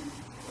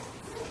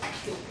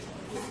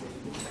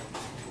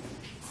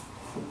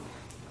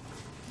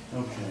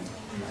 Okay.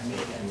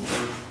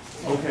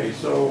 Okay,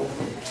 so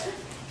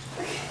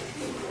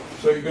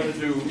you're going to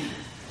do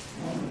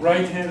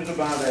right-handed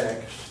about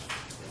x.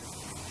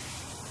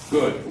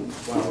 Good.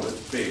 Wow,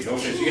 that's big.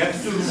 Okay, so you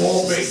have to do them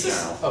all big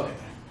now. Okay.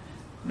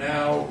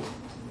 Now,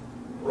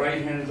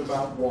 right-handed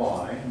about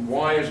y, and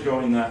y is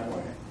going that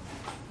way.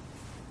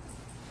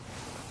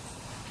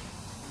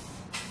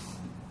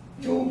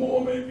 No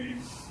more, maybe.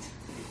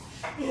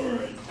 All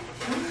right.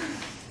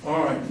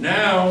 All right,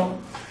 now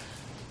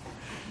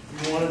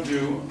you want to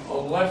do a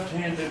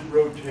left-handed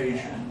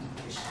rotation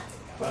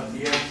about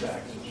the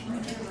x-axis,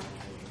 right?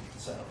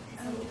 So,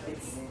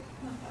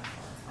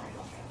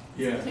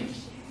 Yeah.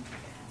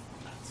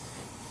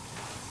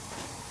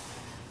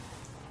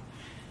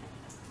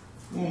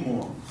 One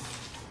more.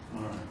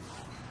 All right.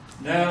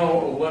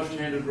 Now a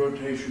left-handed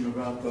rotation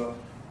about the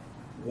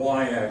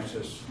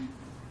y-axis.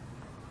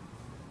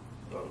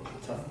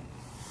 both the time.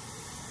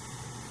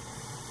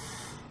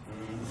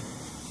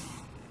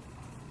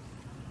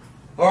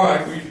 All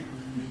right,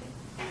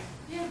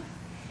 Yeah.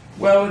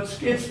 well, it's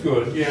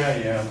good,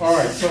 yeah. All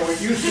right, so it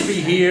used to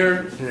be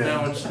here, Yeah.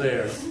 now it's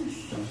there.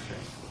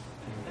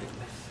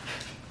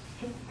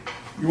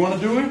 You want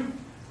to do it?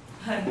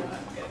 I know,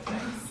 I'm good,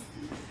 thanks.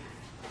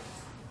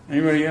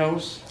 Anybody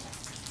else?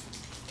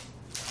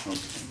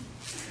 Okay.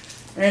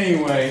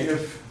 Anyway,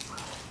 if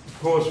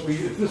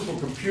this were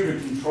computer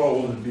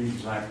controlled, it'd be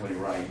exactly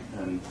right.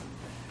 And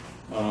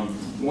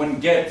one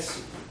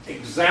gets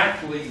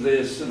exactly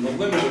this, and the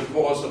limit, of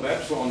course, of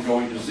epsilon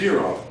going to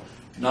 0,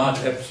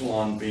 not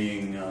epsilon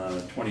being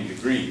 20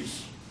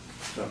 degrees.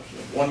 So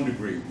 1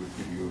 degree would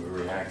give you a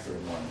very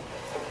accurate one.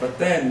 But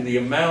then the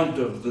amount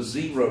of the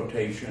z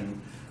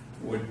rotation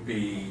would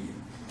be,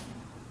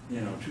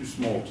 too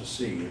small to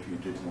see if you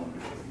did 1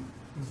 degree.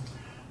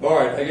 All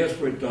right, I guess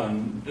we're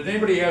done. Did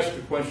anybody ask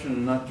a question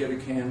and not get a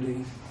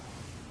candy?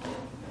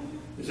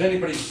 Is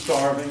anybody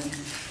starving?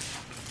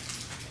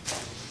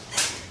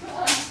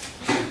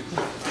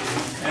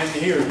 And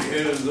here,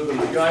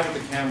 the guy with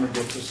the camera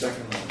gets the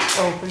second one.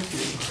 Oh, thank you.